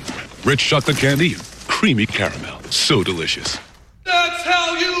 Rich chocolate candy and creamy caramel. So delicious. That's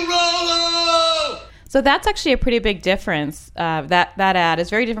how you roll! So that's actually a pretty big difference. That ad is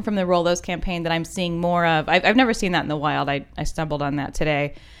very different from the Rolos campaign that I'm seeing more of. I've never seen that in the wild. I stumbled on that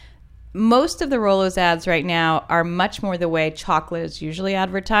today. Most of the Rolos ads right now are much more the way chocolate is usually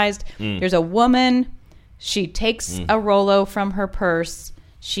advertised. There's a woman, she takes a Rolo from her purse,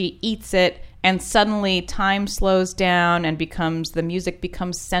 she eats it, and suddenly time slows down and the music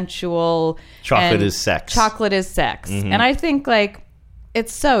becomes sensual. Chocolate is sex. Chocolate is sex. And I think, like,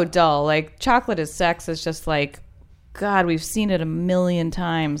 it's so dull. Like, chocolate is sex is just like, God, we've seen it a million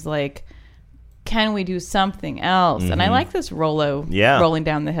times. Like, can we do something else? And I like this Rolo rolling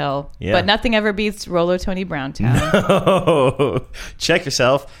down the hill. Yeah. But nothing ever beats Rolo Tony Browntown. No. Check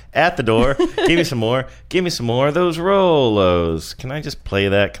yourself at the door. Give me some more. Give me some more of those Rolos. Can I just play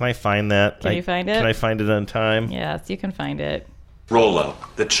that? Can I find that? Can you find it? Can I find it on time? Yes, you can find it. Rolo,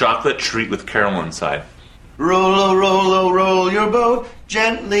 the chocolate treat with caramel inside. Rolo, Rolo, roll your boat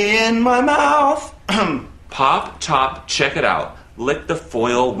gently in my mouth. Pop, top, check it out. Lick the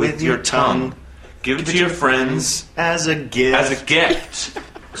foil with your tongue. Give it to your friends. As a gift. As a gift.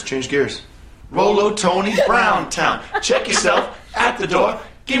 Let's change gears. Rolo Tony Browntown. Check yourself at the door.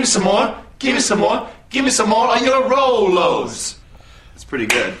 Give me some more. Give me some more. Give me some more of your Rolos. That's pretty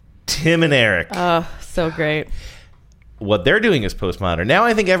good. Tim and Eric. Oh, so great. What they're doing is postmodern. Now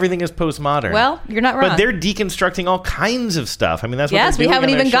I think everything is postmodern. Well, you're not wrong. But they're deconstructing all kinds of stuff. I mean, that's what they're doing. Yes, we haven't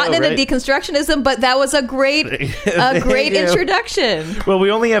on their even gotten show, into right? deconstructionism, but that was a great introduction. Well,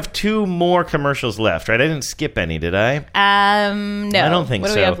 we only have 2 more commercials left, right? I didn't skip any, did I? No. I don't think so.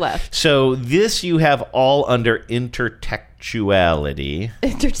 What do we have left? So this you have all under intertextuality.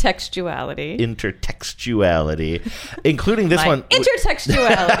 Intertextuality. Including this one.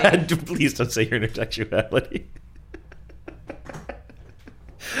 Intertextuality. Please don't say your intertextuality.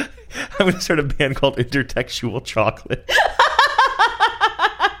 I'm going to start a band called Intertextual Chocolate.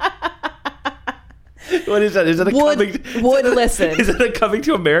 What is that? Is it a listen? Is it a Coming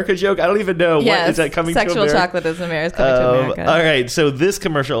to America joke? I don't even know. Yes, what is that? Coming to America? Sexual chocolate is coming to America. All right. So this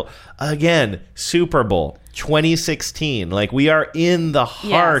commercial again, Super Bowl 2016. Like, we are in the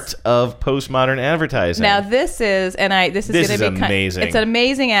heart of postmodern advertising. Now this is going to be amazing. It's an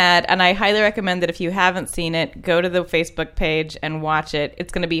amazing ad, and I highly recommend that if you haven't seen it, go to the Facebook page and watch it.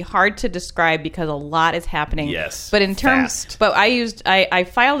 It's going to be hard to describe because a lot is happening. Yes, but in terms, fast. but I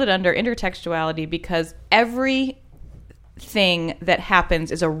filed it under intertextuality because every thing that happens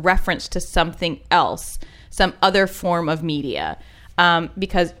is a reference to something else, some other form of media,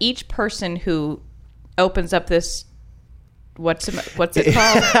 because each person who opens up this, what's it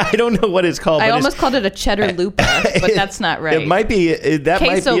called? I don't know what it's called. I almost called it a cheddar lupa, but that's not right. It might be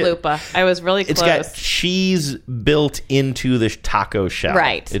queso lupa. I was really close. It's got cheese built into the taco shell.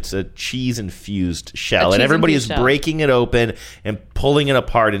 Right. It's a cheese infused shell, and everybody is breaking it open and pulling it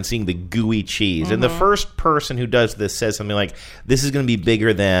apart and seeing the gooey cheese. And the first person who does this says something like, "This is going to be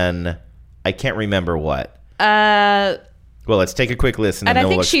bigger than," I can't remember what. Well, let's take a quick listen. And then I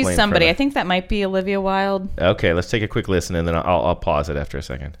think we'll she's explain somebody. further. I think that might be Olivia Wilde. Okay, let's take a quick listen, and then I'll pause it after a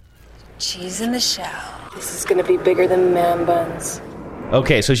second. Cheese in the shell. This is going to be bigger than man buns.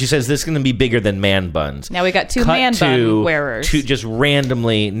 Okay, so she says this is going to be bigger than man buns. Now we got 2 Cut man bun wearers. Just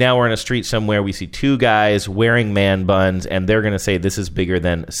randomly, now we're in a street somewhere. We see 2 guys wearing man buns, and they're going to say this is bigger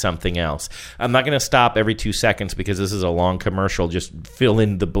than something else. I'm not going to stop every 2 seconds because this is a long commercial. Just fill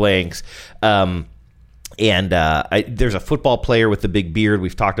in the blanks. There's a football player with the big beard.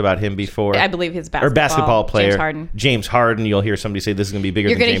 We've talked about him before. I believe his basketball. Or basketball player. James Harden. You'll hear somebody say this is going to be bigger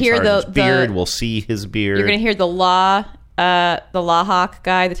You're than gonna James hear Harden's the beard. We'll see his beard. You're going to hear the Law Hawk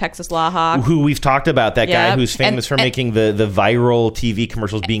guy, the Texas Law Hawk. Who we've talked about, that guy who's famous for and making the viral TV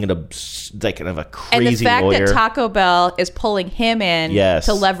commercials, being kind of a crazy and the fact lawyer. that Taco Bell is pulling him in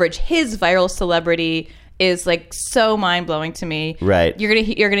to leverage his viral celebrity is like so mind-blowing to me. Right.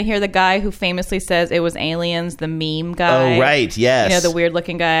 You're gonna hear the guy who famously says it was aliens, the meme guy. Oh, right, yes. You know, the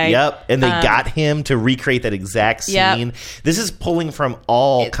weird-looking guy. Yep, and they got him to recreate that exact scene. Yep. This is pulling from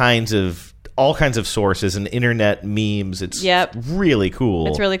all kinds of sources and internet memes. It's really cool.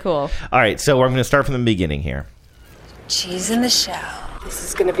 It's really cool. All right, so I'm going to start from the beginning here. Cheese in the shell. This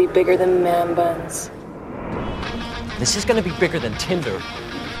is going to be bigger than man buns. This is going to be bigger than Tinder.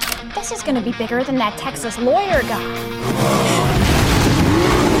 This is gonna be bigger than that Texas lawyer guy.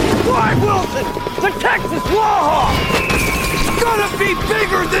 Why, Wilson? The Texas Law Hawk! It's gonna be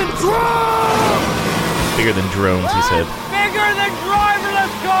bigger than drones! Bigger than drones, he said. Bigger than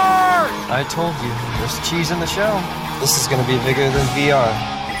driverless cars! I told you, there's cheese in the shell. This is gonna be bigger than VR.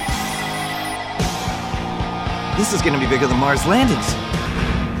 This is gonna be bigger than Mars landings.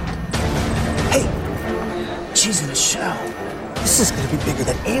 Hey, She's in a shell. This is gonna be bigger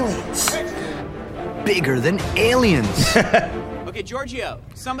than aliens. Bigger than aliens. Okay, Giorgio,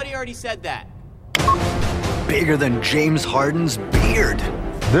 somebody already said that. Bigger than James Harden's beard.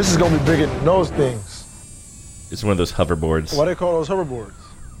 This is gonna be bigger than those things. It's one of those hoverboards. Why do they call those hoverboards?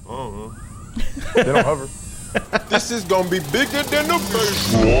 I don't know. They don't hover. This is gonna be bigger than the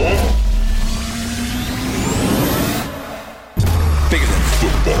first. Bigger than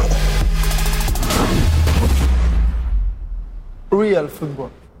football. Real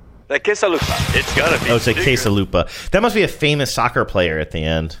football. La Quesalupa. It's gotta be. Oh, it's a Quesalupa. That must be a famous soccer player at the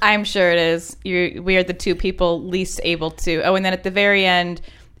end. I'm sure it is. We are the two people least able to. Oh, and then at the very end,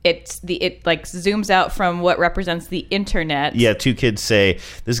 it like zooms out from what represents the internet. Yeah, two kids say,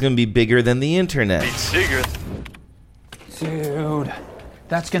 this is going to be bigger than the internet. Bigger. Dude,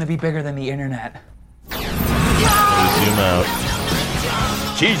 that's gonna be bigger than the internet. Zoom out.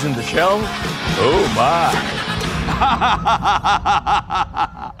 Cheese in the shell? Oh my.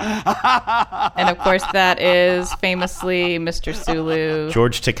 And of course, that is famously Mr. Sulu.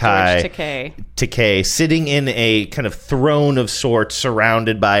 George Takei. Takei, sitting in a kind of throne of sorts,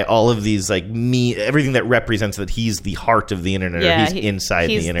 surrounded by all of these, like, everything that represents that he's the heart of the internet, or he's inside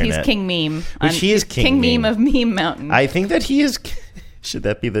the internet. He's King Meme. Which he is King Meme of Meme Mountain. I think that he is... Should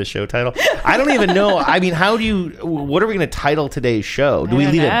that be the show title? I don't even know. I mean, what are we going to title today's show? Do we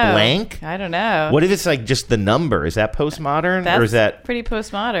leave it blank? I don't know. What if it's like just the number? Is that postmodern? That's or is that pretty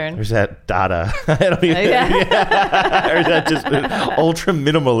postmodern? Or is that Dada? I don't even Or is that just ultra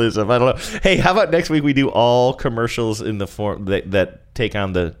minimalism? I don't know. Hey, how about next week we do all commercials in the form that take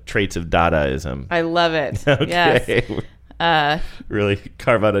on the traits of Dadaism? I love it. Okay. Yes. Really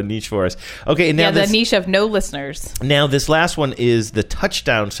carve out a niche for us. Okay, now the niche of no listeners. Now this last one is the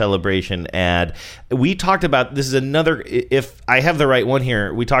touchdown celebration ad. We talked about this is another. If I have the right one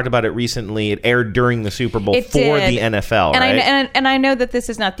here, we talked about it recently. It aired during the Super Bowl the NFL, and right? I know that this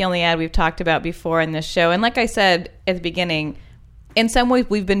is not the only ad we've talked about before in this show. And like I said at the beginning, in some ways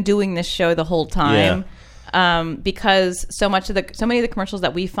we've been doing this show the whole time. Yeah. Because so many of the commercials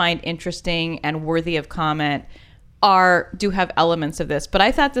that we find interesting and worthy of comment do have elements of this, but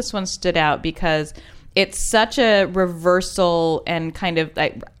I thought this one stood out because it's such a reversal and kind of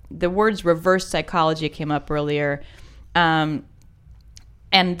like the words reverse psychology came up earlier, and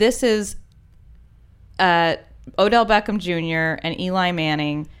this is Odell Beckham Jr. and Eli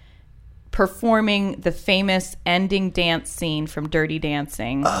Manning performing the famous ending dance scene from Dirty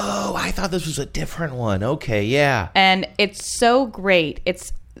Dancing. Oh, I thought this was a different one. Okay, yeah, and it's so great.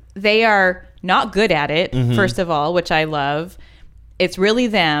 They are not good at it, first of all, which I love. It's really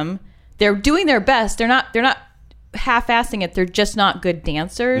them. They're doing their best. They're not half-assing it. They're just not good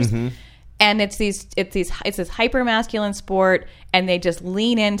dancers. And it's this hyper masculine sport, and they just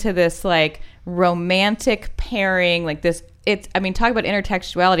lean into this like romantic pairing, like this. Talk about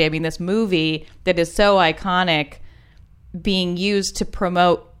intertextuality. I mean, this movie that is so iconic being used to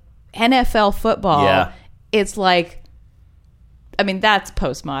promote NFL football. Yeah. It's like, I mean, that's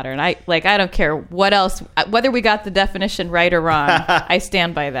postmodern. I don't care what else, whether we got the definition right or wrong. I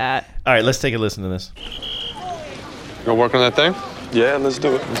stand by that. All right, let's take a listen to this. Gonna work on that thing? Yeah, let's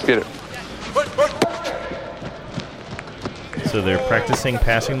do it. Let's get it. So they're practicing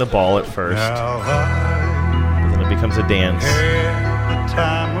passing the ball at first, and then it becomes a dance.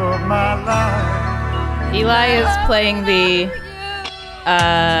 Eli is playing the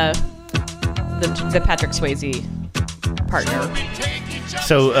Patrick Swayze partner.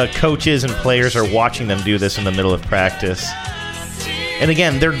 So coaches and players are watching them do this in the middle of practice. And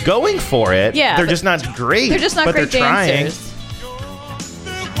again, they're going for it. Yeah, they're just not great. They're just not but great they're dancers.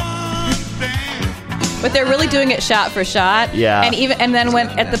 But they're really doing it shot for shot. Yeah. And then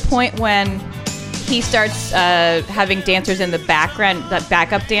at the point when he starts having dancers in the background, the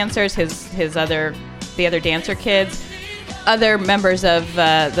backup dancers, the other dancer kids, other members of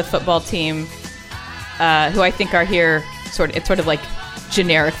the football team, who I think are here. It's sort of like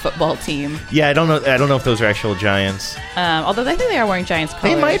generic football team. Yeah, I don't know if those are actual Giants. Although I think they are wearing Giants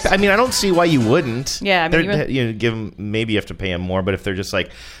colors. They might. I mean, I don't see why you wouldn't. Yeah, I mean, give them, maybe you have to pay them more, but if they're just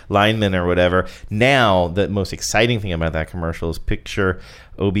like linemen or whatever. Now, the most exciting thing about that commercial is picture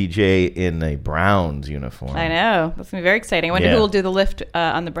OBJ in a Browns uniform. I know. That's going to be very exciting. I wonder who will do the lift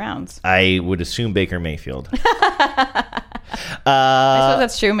on the Browns. I would assume Baker Mayfield. I suppose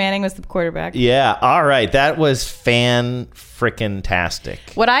that's true. Manning was the quarterback. Yeah. All right. That was fan-frickin-tastic.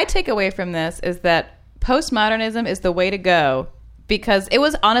 What I take away from this is that postmodernism is the way to go because it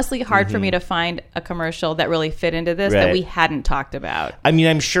was honestly hard for me to find a commercial that really fit into this that we hadn't talked about. I mean,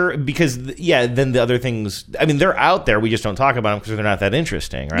 I'm sure because, then the other things, I mean, they're out there. We just don't talk about them because they're not that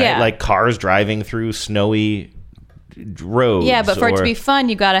interesting, right? Yeah. Like cars driving through snowy roads. Yeah, but for it to be fun,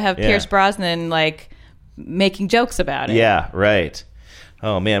 you got to have Pierce Brosnan, like, making jokes about it. Yeah, right.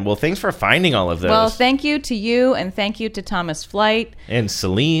 Oh, man. Well, thanks for finding all of those. Well, thank you to you, and thank you to Thomas Flight. And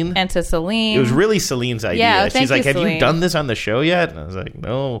Celine. And to Celine. It was really Celine's idea. Yeah, She's like, have Celine. you done this on the show yet? And I was like,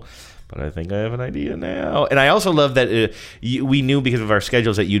 no, but I think I have an idea now. And I also love that we knew because of our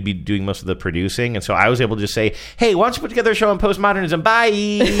schedules that you'd be doing most of the producing. And so I was able to just say, hey, why don't you put together a show on postmodernism? Bye.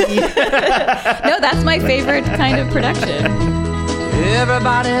 No, that's my favorite kind of production.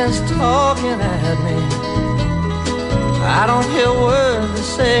 Everybody's talking at me. I don't hear words they're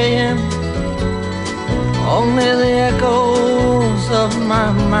saying, only the echoes of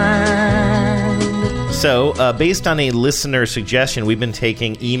my mind. So, based on a listener suggestion, we've been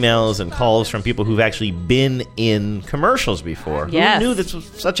taking emails and calls from people who've actually been in commercials before. Yes. Who knew this was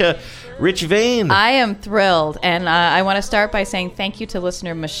such a rich vein? I am thrilled, and I want to start by saying thank you to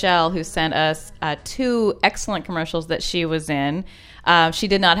listener Michelle, who sent us 2 excellent commercials that she was in. She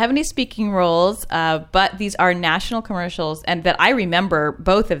did not have any speaking roles, but these are national commercials, and that I remember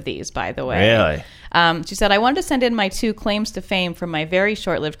both of these, by the way. Really? She said, I wanted to send in my 2 claims to fame from my very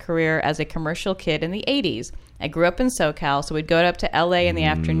short-lived career as a commercial kid in the 80s. I grew up in SoCal, so we'd go up to L.A. in the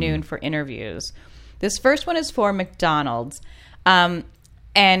afternoon for interviews. This first one is for McDonald's, and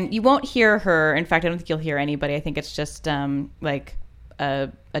you won't hear her. In fact, I don't think you'll hear anybody. I think it's just like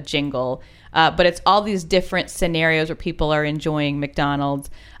a jingle. But it's all these different scenarios where people are enjoying McDonald's,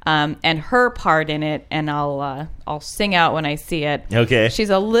 and her part in it, and I'll sing out when I see it. Okay.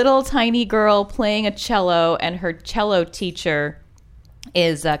 She's a little tiny girl playing a cello, and her cello teacher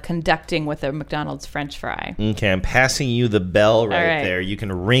is conducting with a McDonald's French fry. Okay, I'm passing you the bell right there. You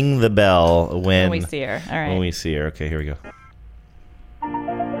can ring the bell when we see her. All right. When we see her. Okay, here we go.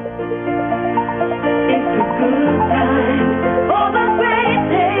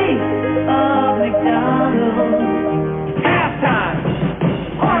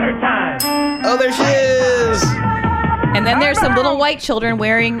 Oh, there she is! And then there's some little white children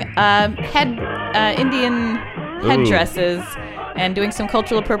wearing Indian headdresses and doing some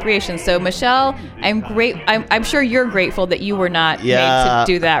cultural appropriation. So, Michelle, I'm sure you're grateful that you were not made to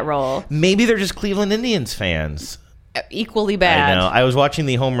do that role. Maybe they're just Cleveland Indians fans. Equally bad. I know. I was watching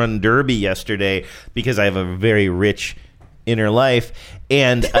the Home Run Derby yesterday because I have a very rich inner life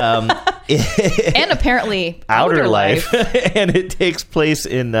and and apparently outer life. And it takes place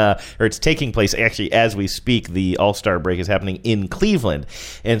it's taking place actually as we speak. The All-Star break is happening in Cleveland,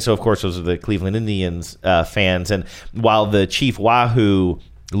 and so of course those are the Cleveland Indians fans. And while the Chief Wahoo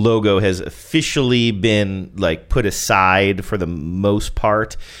logo has officially been like put aside for the most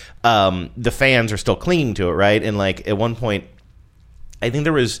part, the fans are still clinging to it, right? And like at one point, I think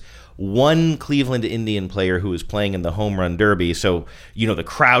there was one Cleveland Indian player who was playing in the Home Run Derby. So, the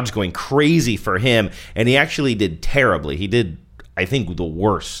crowd's going crazy for him. And he actually did terribly. He did, I think, the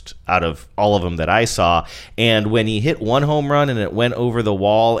worst out of all of them that I saw. And when he hit one home run and it went over the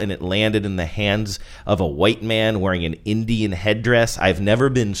wall and it landed in the hands of a white man wearing an Indian headdress, I've never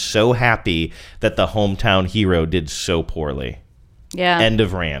been so happy that the hometown hero did so poorly. Yeah. End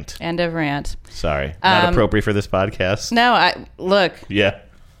of rant. Sorry. Not appropriate for this podcast. No, look. Yeah.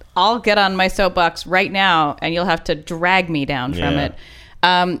 I'll get on my soapbox right now, and you'll have to drag me down from it.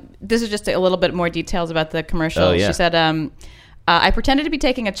 This is just a little bit more details about the commercial. Oh, yeah. She said, I pretended to be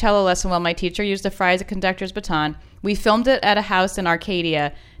taking a cello lesson while my teacher used a fry as a conductor's baton. We filmed it at a house in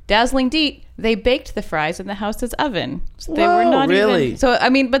Arcadia. Dazzling Deet, they baked the fries in the house's oven. So they were not really? even... So, I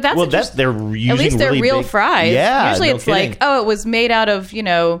mean, but that's they're using at least they're really real big fries. Yeah, usually no it's kidding. like, it was made out of,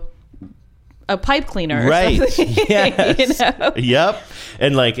 a pipe cleaner or something. Yes. Yep.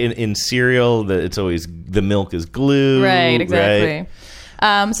 And like in cereal, it's always the milk is glue. Right, exactly.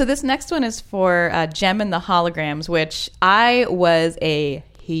 Right? So this next one is for Jem and the Holograms, which I was a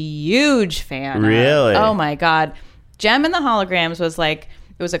huge fan Really? of. Oh my God. Jem and the Holograms was like,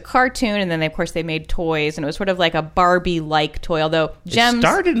 it was a cartoon, and then of course they made toys, and it was sort of like a Barbie-like toy, although Jem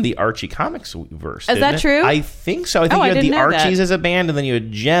started in the Archie comics verse. Is that true? I think so. I think you had the Archies as a band, and then you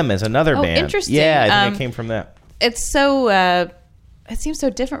had Jem as another band. Interesting. Yeah, I think it came from that. It's so it seems so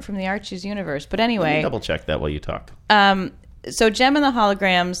different from the Archies universe, but anyway. Let me double check that while you talk. So Jem and the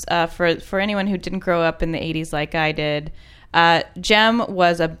Holograms, for anyone who didn't grow up in the 80s like I did, Jem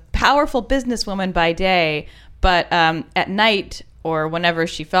was a powerful businesswoman by day, but at night, or whenever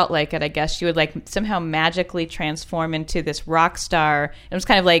she felt like it, I guess, she would like somehow magically transform into this rock star. It was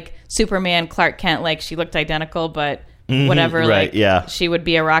kind of like Superman, Clark Kent, like she looked identical, but whenever right, yeah. she would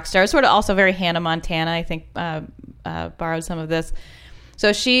be a rock star. Sort of also very Hannah Montana, I think, borrowed some of this.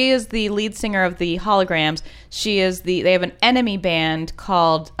 So she is the lead singer of the Holograms. They have an enemy band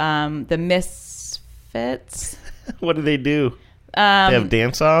called the Misfits. What do? They have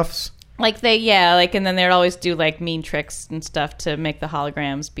dance-offs? And then they'd always do like mean tricks and stuff to make the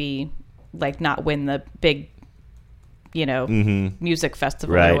Holograms be like not win the big, music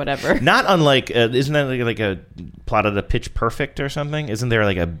festival or whatever. Not unlike, isn't that like a plot of a Pitch Perfect or something? Isn't there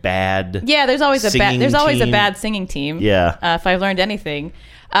like a bad? Yeah, there's always a bad singing team. Yeah, if I've learned anything.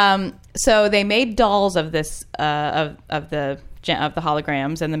 So they made dolls of this of the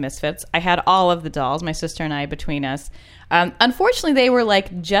Holograms and the Misfits. I had all of the dolls, my sister and I, between us. Unfortunately, they were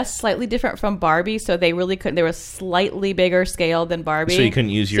like just slightly different from Barbie, so they really couldn't. They were slightly bigger scale than Barbie, so you couldn't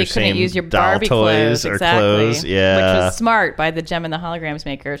use your doll Barbie toys or clothes. Yeah, which was smart by the Gem and the Holograms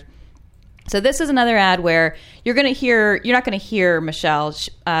makers. So this is another ad where you're not going to hear Michelle.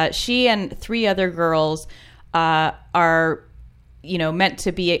 She and 3 other girls are meant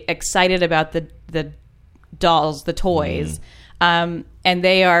to be excited about the dolls, the toys, and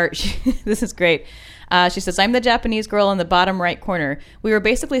they are. This is great. She says, I'm the Japanese girl in the bottom right corner. We were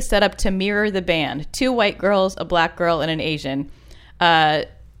basically set up to mirror the band. 2 white girls, a black girl, and an Asian. And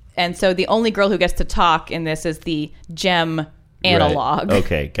so the only girl who gets to talk in this is the Gem analog. Right.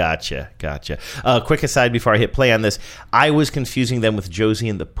 Okay, gotcha. Quick aside before I hit play on this. I was confusing them with Josie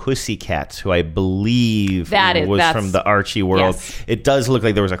and the Pussycats, who I believe was from the Archie world. Yes. It does look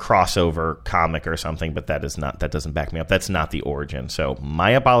like there was a crossover comic or something, but that doesn't back me up. That's not the origin. So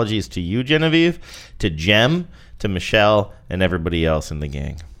my apologies to you, Genevieve, to Jem, to Michelle, and everybody else in the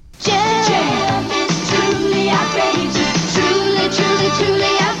gang. Jem is truly outrageous.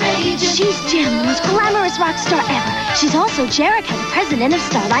 Truly outrageous. She's Jem, the most glamorous rock star ever. She's also Jerica, the president of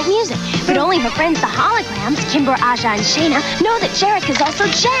Starlight Music. But only her friends, the Holograms, Kimber, Aja, and Shayna, know that Jerica's also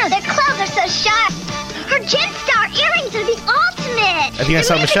Jem. Their clothes are so sharp. Her Jem Star earrings are the ultimate. I think I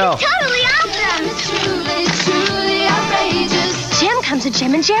saw Michelle. Totally awesome. Truly outrageous. Jem comes with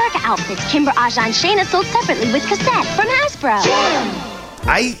Jem and Jerica outfits. Kimber, Aja, and Shayna sold separately with cassette from Hasbro. Jem.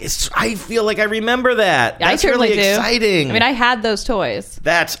 I feel like I remember that. That's I certainly really do. exciting. I mean, I had those toys.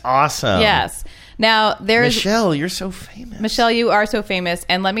 That's awesome. Yes. Now, Michelle, you're so famous. Michelle, you are so famous.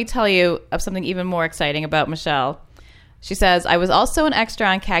 And let me tell you of something even more exciting about Michelle. She says, I was also an extra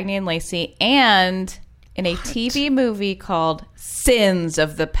on Cagney and Lacey and in a TV movie called Sins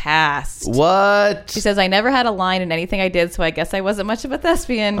of the Past. What? She says, I never had a line in anything I did, so I guess I wasn't much of a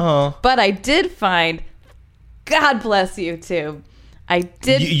thespian. Oh. But I did find, God bless YouTube. I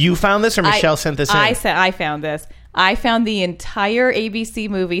did. You found this, or Michelle sent this in? I found this. I found the entire ABC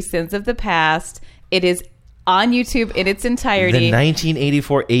movie Sins of the Past. It is on YouTube in its entirety. The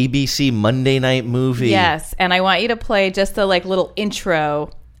 1984 ABC Monday night movie. Yes, and I want you to play just the little intro.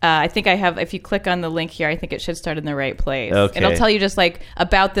 I think I have. If you click on the link here, I think it should start in the right place. Okay. And I'll tell you just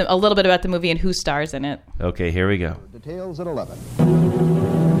about a little bit about the movie and who stars in it. Okay, here we go. Details at 11.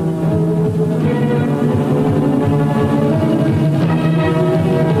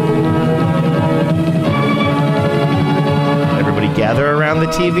 Gather around the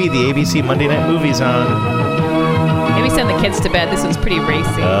TV. The ABC Monday Night Movie's on. Maybe send the kids to bed. This one's pretty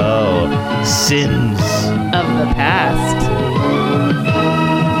racy. Oh, Sins of the Past.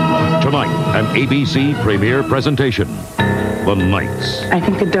 Tonight, an ABC premiere presentation. The Knights. I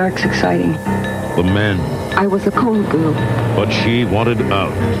think the dark's exciting. The men. I was a cold girl. But she wanted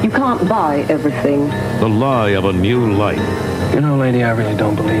out. You can't buy everything. The lie of a new life. You know, lady, I really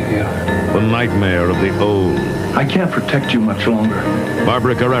don't believe you. The nightmare of the old. I can't protect you much longer.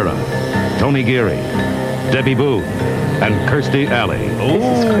 Barbara Carrera, Tony Geary, Debbie Booth, and Kirstie Alley.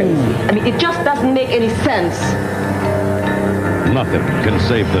 This is crazy. I mean, it just doesn't make any sense. Nothing can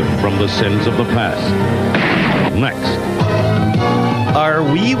save them from the sins of the past. Next. Are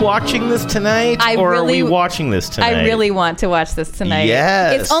we watching this tonight, are we watching this tonight? I really want to watch this tonight.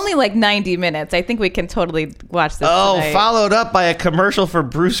 Yes. It's only 90 minutes. I think we can totally watch this tonight. Followed up by a commercial for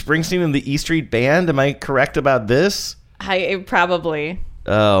Bruce Springsteen and the E Street Band. Am I correct about this? Probably.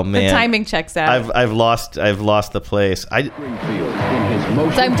 Oh, man. The timing checks out. I've lost the place. So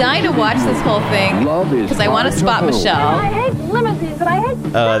I'm dying to watch this whole thing because I want to spot Michelle. I hate limousines, but I hate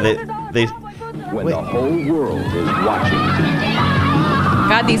when the whole world is watching.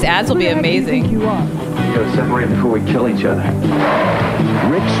 God, these ads will be amazing. We gotta separate before we kill each other.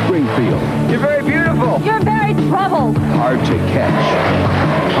 Rick Springfield. You're very beautiful. You're very troubled. Hard to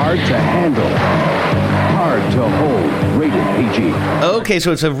catch. Hard to handle. Hard to Hold, rated PG. Okay,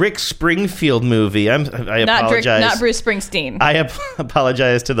 so it's a Rick Springfield movie. I apologize. Not Bruce Springsteen. I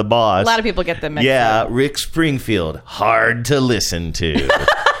apologize to the boss. A lot of people get them mixed Yeah, up. Rick Springfield. Hard to listen to.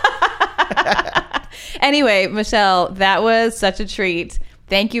 Anyway, Michelle, that was such a treat.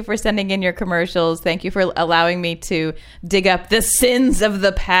 Thank you for sending in your commercials. Thank you for allowing me to dig up the sins of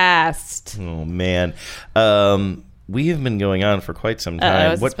the past. Oh, man. We have been going on for quite some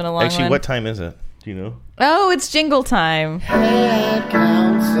time. It's been a long Actually, one. what time is it? Do you know? Oh, it's jingle time. Head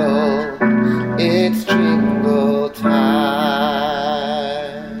Council, it's jingle time.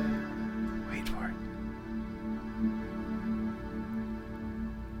 Wait for it.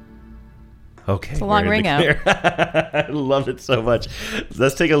 Okay. It's a long we're in the ring clear. I love it so much.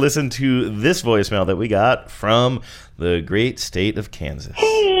 Let's take a listen to this voicemail that we got from the great state of Kansas.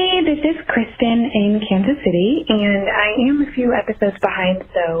 Hey, this is Kristen in Kansas City, and I am a few episodes behind,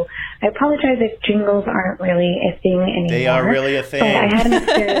 so I apologize if jingles aren't really a thing anymore. They are really a thing. But I had an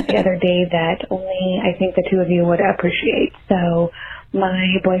experience the other day that only I think the two of you would appreciate. So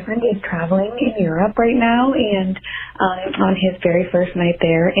my boyfriend is traveling in Europe right now, and on his very first night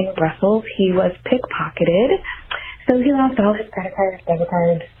there in Brussels, he was pickpocketed. So he lost all his credit cards, debit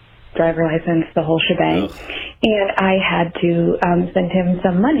cards, driver license, the whole shebang. Ugh. And I had to send him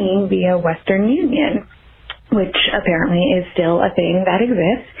some money via Western Union, which apparently is still a thing that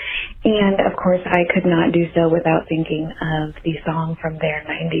exists. And, of course, I could not do so without thinking of the song from their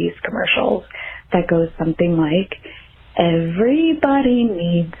 90s commercials that goes something like, everybody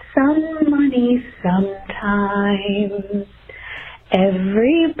needs some money sometimes.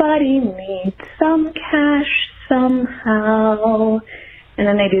 Everybody needs some cash somehow. And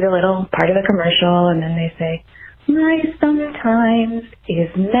then they do the little part of the commercial, and then they say, my sometimes is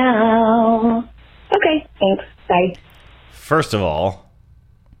now. Okay, thanks. Bye. First of all,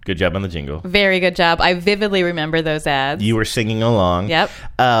 good job on the jingle. Very good job. I vividly remember those ads. You were singing along. Yep.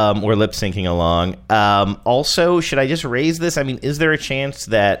 Or lip syncing along. Also, should I just raise this? I mean, is there a chance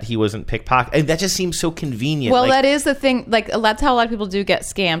that he wasn't pickpocketed? That just seems so convenient. Well, Like, that is the thing. Like, that's how a lot of people do get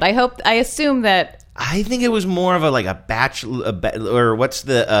scammed. I assume that. I think it was more of a bachelor, or what's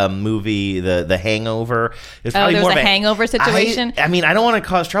the movie, the Hangover? It's There was more a of hangover situation? I mean, I don't want to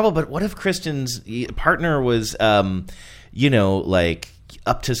cause trouble, but what if Kristen's partner was, like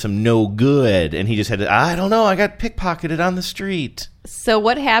up to some no good, and he just had to, I don't know, I got pickpocketed on the street. So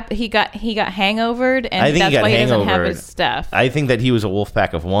what happened? He got hangovered, and I think that's he got why he doesn't have hangovered. his stuff. I think that he was a wolf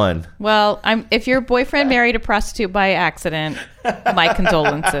pack of one. Well, if your boyfriend married a prostitute by accident, my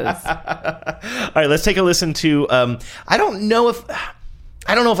condolences. All right, let's take a listen to. I don't know if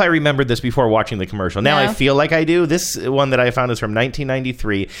I remembered this before watching the commercial. Now No. I feel like I do. This one that I found is from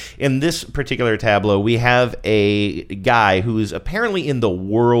 1993. In this particular tableau, we have a guy who's apparently in the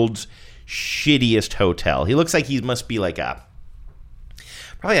world's shittiest hotel. He looks like he must be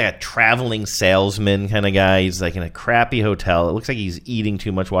probably like a traveling salesman kind of guy. He's like in a crappy hotel. It looks like he's eating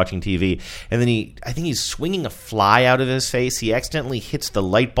too much, watching TV. And then I think he's swinging a fly out of his face. He accidentally hits the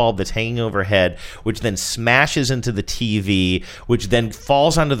light bulb that's hanging overhead, which then smashes into the TV, which then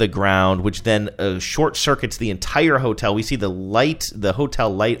falls onto the ground, which then short circuits the entire hotel. We see the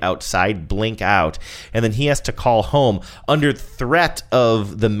hotel light outside blink out. And then he has to call home under threat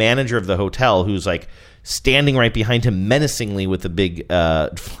of the manager of the hotel, who's like standing right behind him menacingly with a big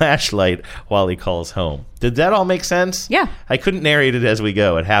flashlight while he calls home. Did that all make sense? Yeah. I couldn't narrate it as we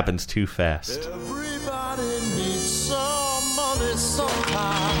go. It happens too fast. Everybody needs some money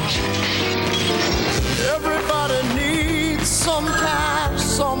sometime. Everybody needs some cash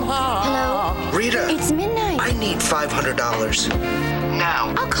somehow. Hello? Rita. It's midnight. I need $500.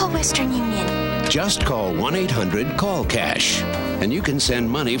 Now. I'll call Western Union. Just call 1-800-CALL-CASH, and you can send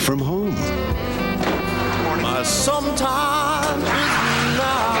money from home. My sometime is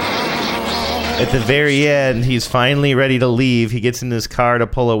now. At the very end, he's finally ready to leave. He gets in his car to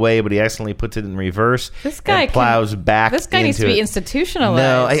pull away, but he accidentally puts it in reverse and plows back. This guy needs to into be it. institutionalized.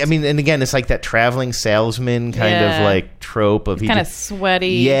 No, I mean, and again, it's like that traveling salesman kind of like trope of He's kind of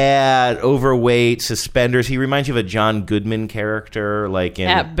sweaty. Yeah, overweight, suspenders. He reminds you of a John Goodman character, like in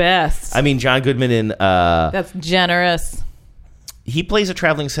At best. I mean, John Goodman in That's generous. he plays a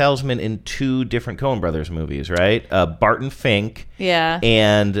traveling salesman in two different Coen Brothers movies, right? Barton Fink. Yeah.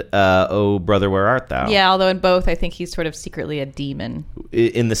 And Oh Brother, Where Art Thou? Yeah, although in both, I think he's sort of secretly a demon.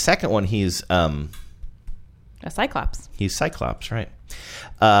 In the second one, he's a Cyclops. He's Cyclops, right?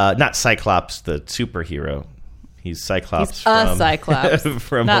 Not Cyclops, the superhero. He's Cyclops. He's a Cyclops,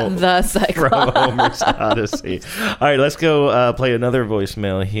 not the Cyclops. From Homer's Odyssey. All right, let's go play another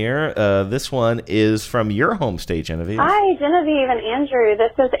voicemail here. This one is from your home state, Genevieve. Hi, Genevieve and Andrew.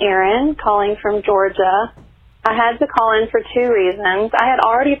 This is Erin calling from Georgia. I had to call in for two reasons. I had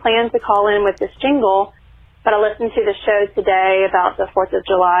already planned to call in with this jingle, but I listened to the show today about the 4th of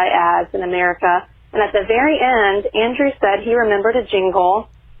July ads in America, and at the very end, Andrew said he remembered a jingle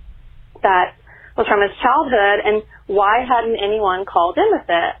that was from his childhood, and why hadn't anyone called in with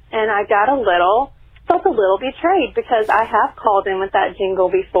it? And I felt a little betrayed, because I have called in with that jingle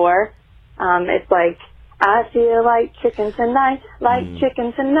before. It's like, I feel like chicken tonight,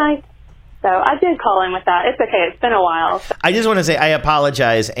 chicken tonight. So I did call in with that. It's okay. It's been a while. I just want to say I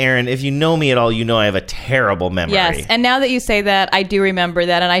apologize, Aaron. If you know me at all, you know I have a terrible memory. Yes, and now that you say that, I do remember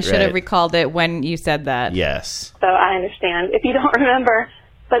that, and I should have recalled it when you said that. Yes. So I understand if you don't remember.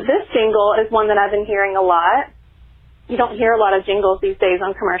 But this jingle is one that I've been hearing a lot. You don't hear a lot of jingles these days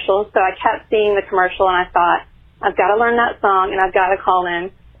on commercials, so I kept seeing the commercial, and I thought, I've got to learn that song, and I've got to call in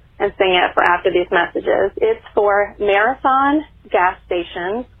and sing it for after these messages. It's for Marathon gas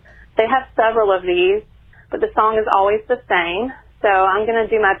stations. They have several of these, but the song is always the same, so I'm going to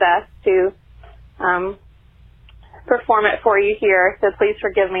do my best to perform it for you here, so please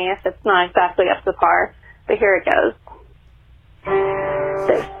forgive me if it's not exactly up to par, but here it goes.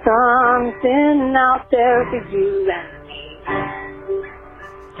 There's something out there for you and me,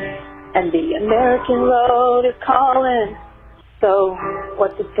 and the American road is calling, so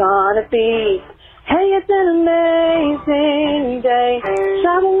what's it gonna be? Hey, it's an amazing day,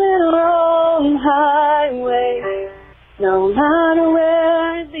 traveling our own highway. No matter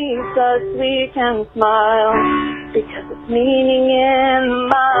where it leads us, we can smile, because it's meaning in the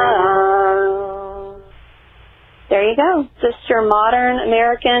miles. There you go. Just your modern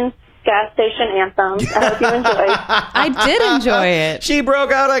American gas station anthem. I hope you enjoyed. I did enjoy it. She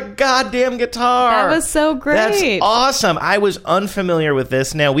broke out a goddamn guitar. That was so great. That's awesome. I was unfamiliar with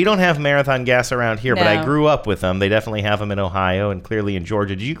this. Now, we don't have Marathon gas around here, but I grew up with them. They definitely have them in Ohio and clearly in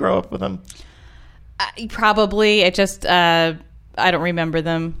Georgia. Did you grow up with them? Probably. It just, I don't remember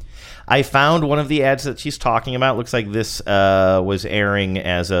them. I found one of the ads that she's talking about. Looks like this was airing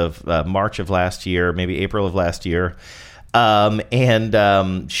as of March of last year, maybe April of last year.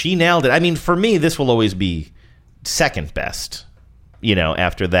 And she nailed it. I mean, for me, this will always be second best,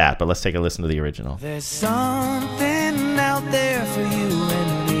 after that. But let's take a listen to the original. There's something out there for you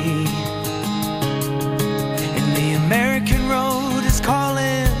and me, and the American road is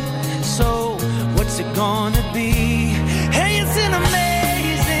calling, so what's it gonna be? Hey, it's an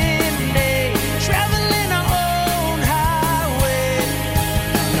amazing day, traveling our own highway.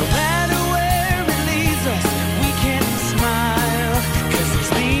 No matter where it leads us, we can smile, 'cause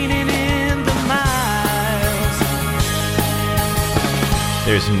there's meaning in the miles.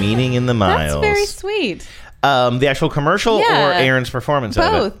 There's meaning in the miles. That's very sweet. The actual commercial or Aaron's performance of it?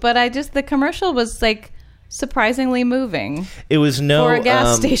 Both, but the commercial was like surprisingly moving. It was for a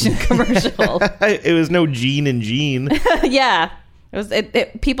gas station commercial. It was no Gene and Gene. Yeah, it was. The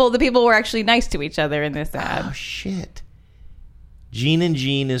people were actually nice to each other in this ad. Oh shit! Gene and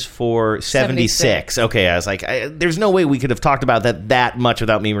Gene is for 76. Okay, I was like, there's no way we could have talked about that much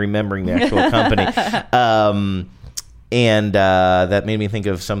without me remembering the actual company. And that made me think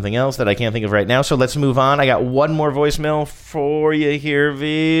of something else that I can't think of right now. So let's move on. I got one more voicemail for you here,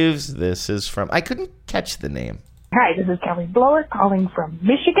 Vives. This is from... I couldn't catch the name. Hi, this is Kelly Blower calling from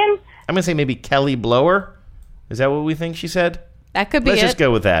Michigan. I'm going to say maybe Kelly Blower. Is that what we think she said? That could be Let's just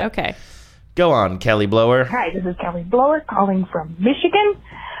go with that. Okay. Go on, Kelly Blower. Hi, this is Kelly Blower calling from Michigan.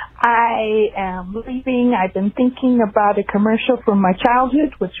 I am leaving. I've been thinking about a commercial from my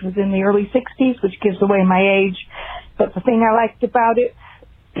childhood, which was in the early 60s, which gives away my age. But the thing I liked about it,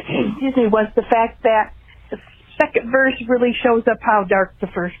 was the fact that the second verse really shows up how dark the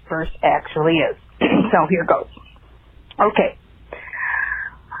first verse actually is. So here goes. Okay.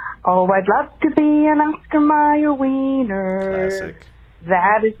 Oh, I'd love to be an Oscar Mayer wiener. Classic.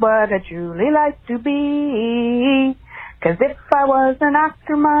 That is what I truly like to be. 'Cause if I was an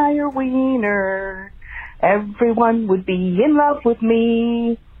Oscar Mayer wiener, everyone would be in love with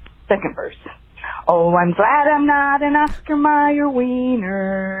me. Second verse. Oh, I'm glad I'm not an Oscar Mayer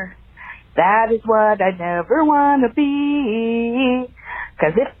wiener. That is what I'd never want to be.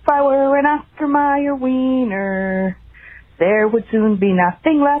 'Cause if I were an Oscar Mayer wiener, there would soon be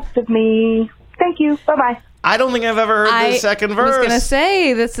nothing left of me. Thank you. Bye-bye. I don't think I've ever heard the second verse. I was going to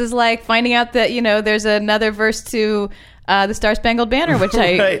say, this is like finding out that, there's another verse to the Star Spangled Banner, which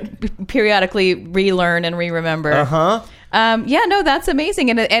I periodically relearn and re-remember. Uh-huh. No, that's amazing.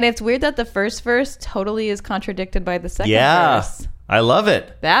 And it's weird that the first verse totally is contradicted by the second verse. I love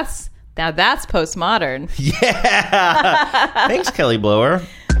it. That's postmodern. Yeah. Thanks, Kelly Blower.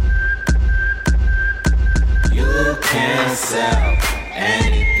 You can sell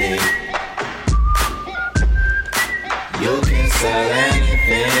anything. You can sell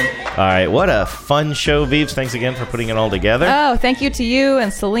anything. All right, what a fun show, Vives. Thanks again for putting it all together. Oh, thank you to you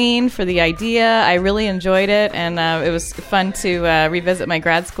and Celine for the idea. I really enjoyed it, and it was fun to revisit my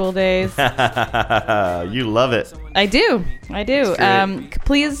grad school days. You love it. I do.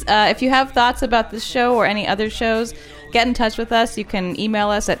 Please, if you have thoughts about this show or any other shows, get in touch with us. You can email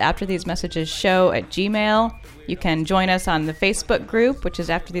us at afterthesemessages@gmail.com. You can join us on the Facebook group, which is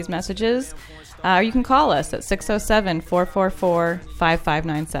After These Messages. Or you can call us at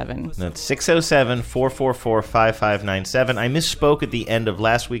 607-444-5597. That's 607-444-5597. I misspoke at the end of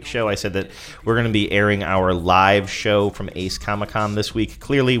last week's show. I said that we're going to be airing our live show from Ace Comic-Con this week.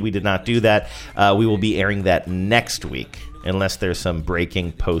 Clearly, we did not do that. We will be airing that next week, unless there's some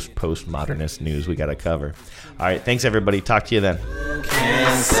breaking postmodernist news we got to cover. All right, thanks, everybody. Talk to you then. You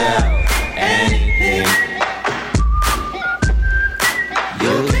can sell anything.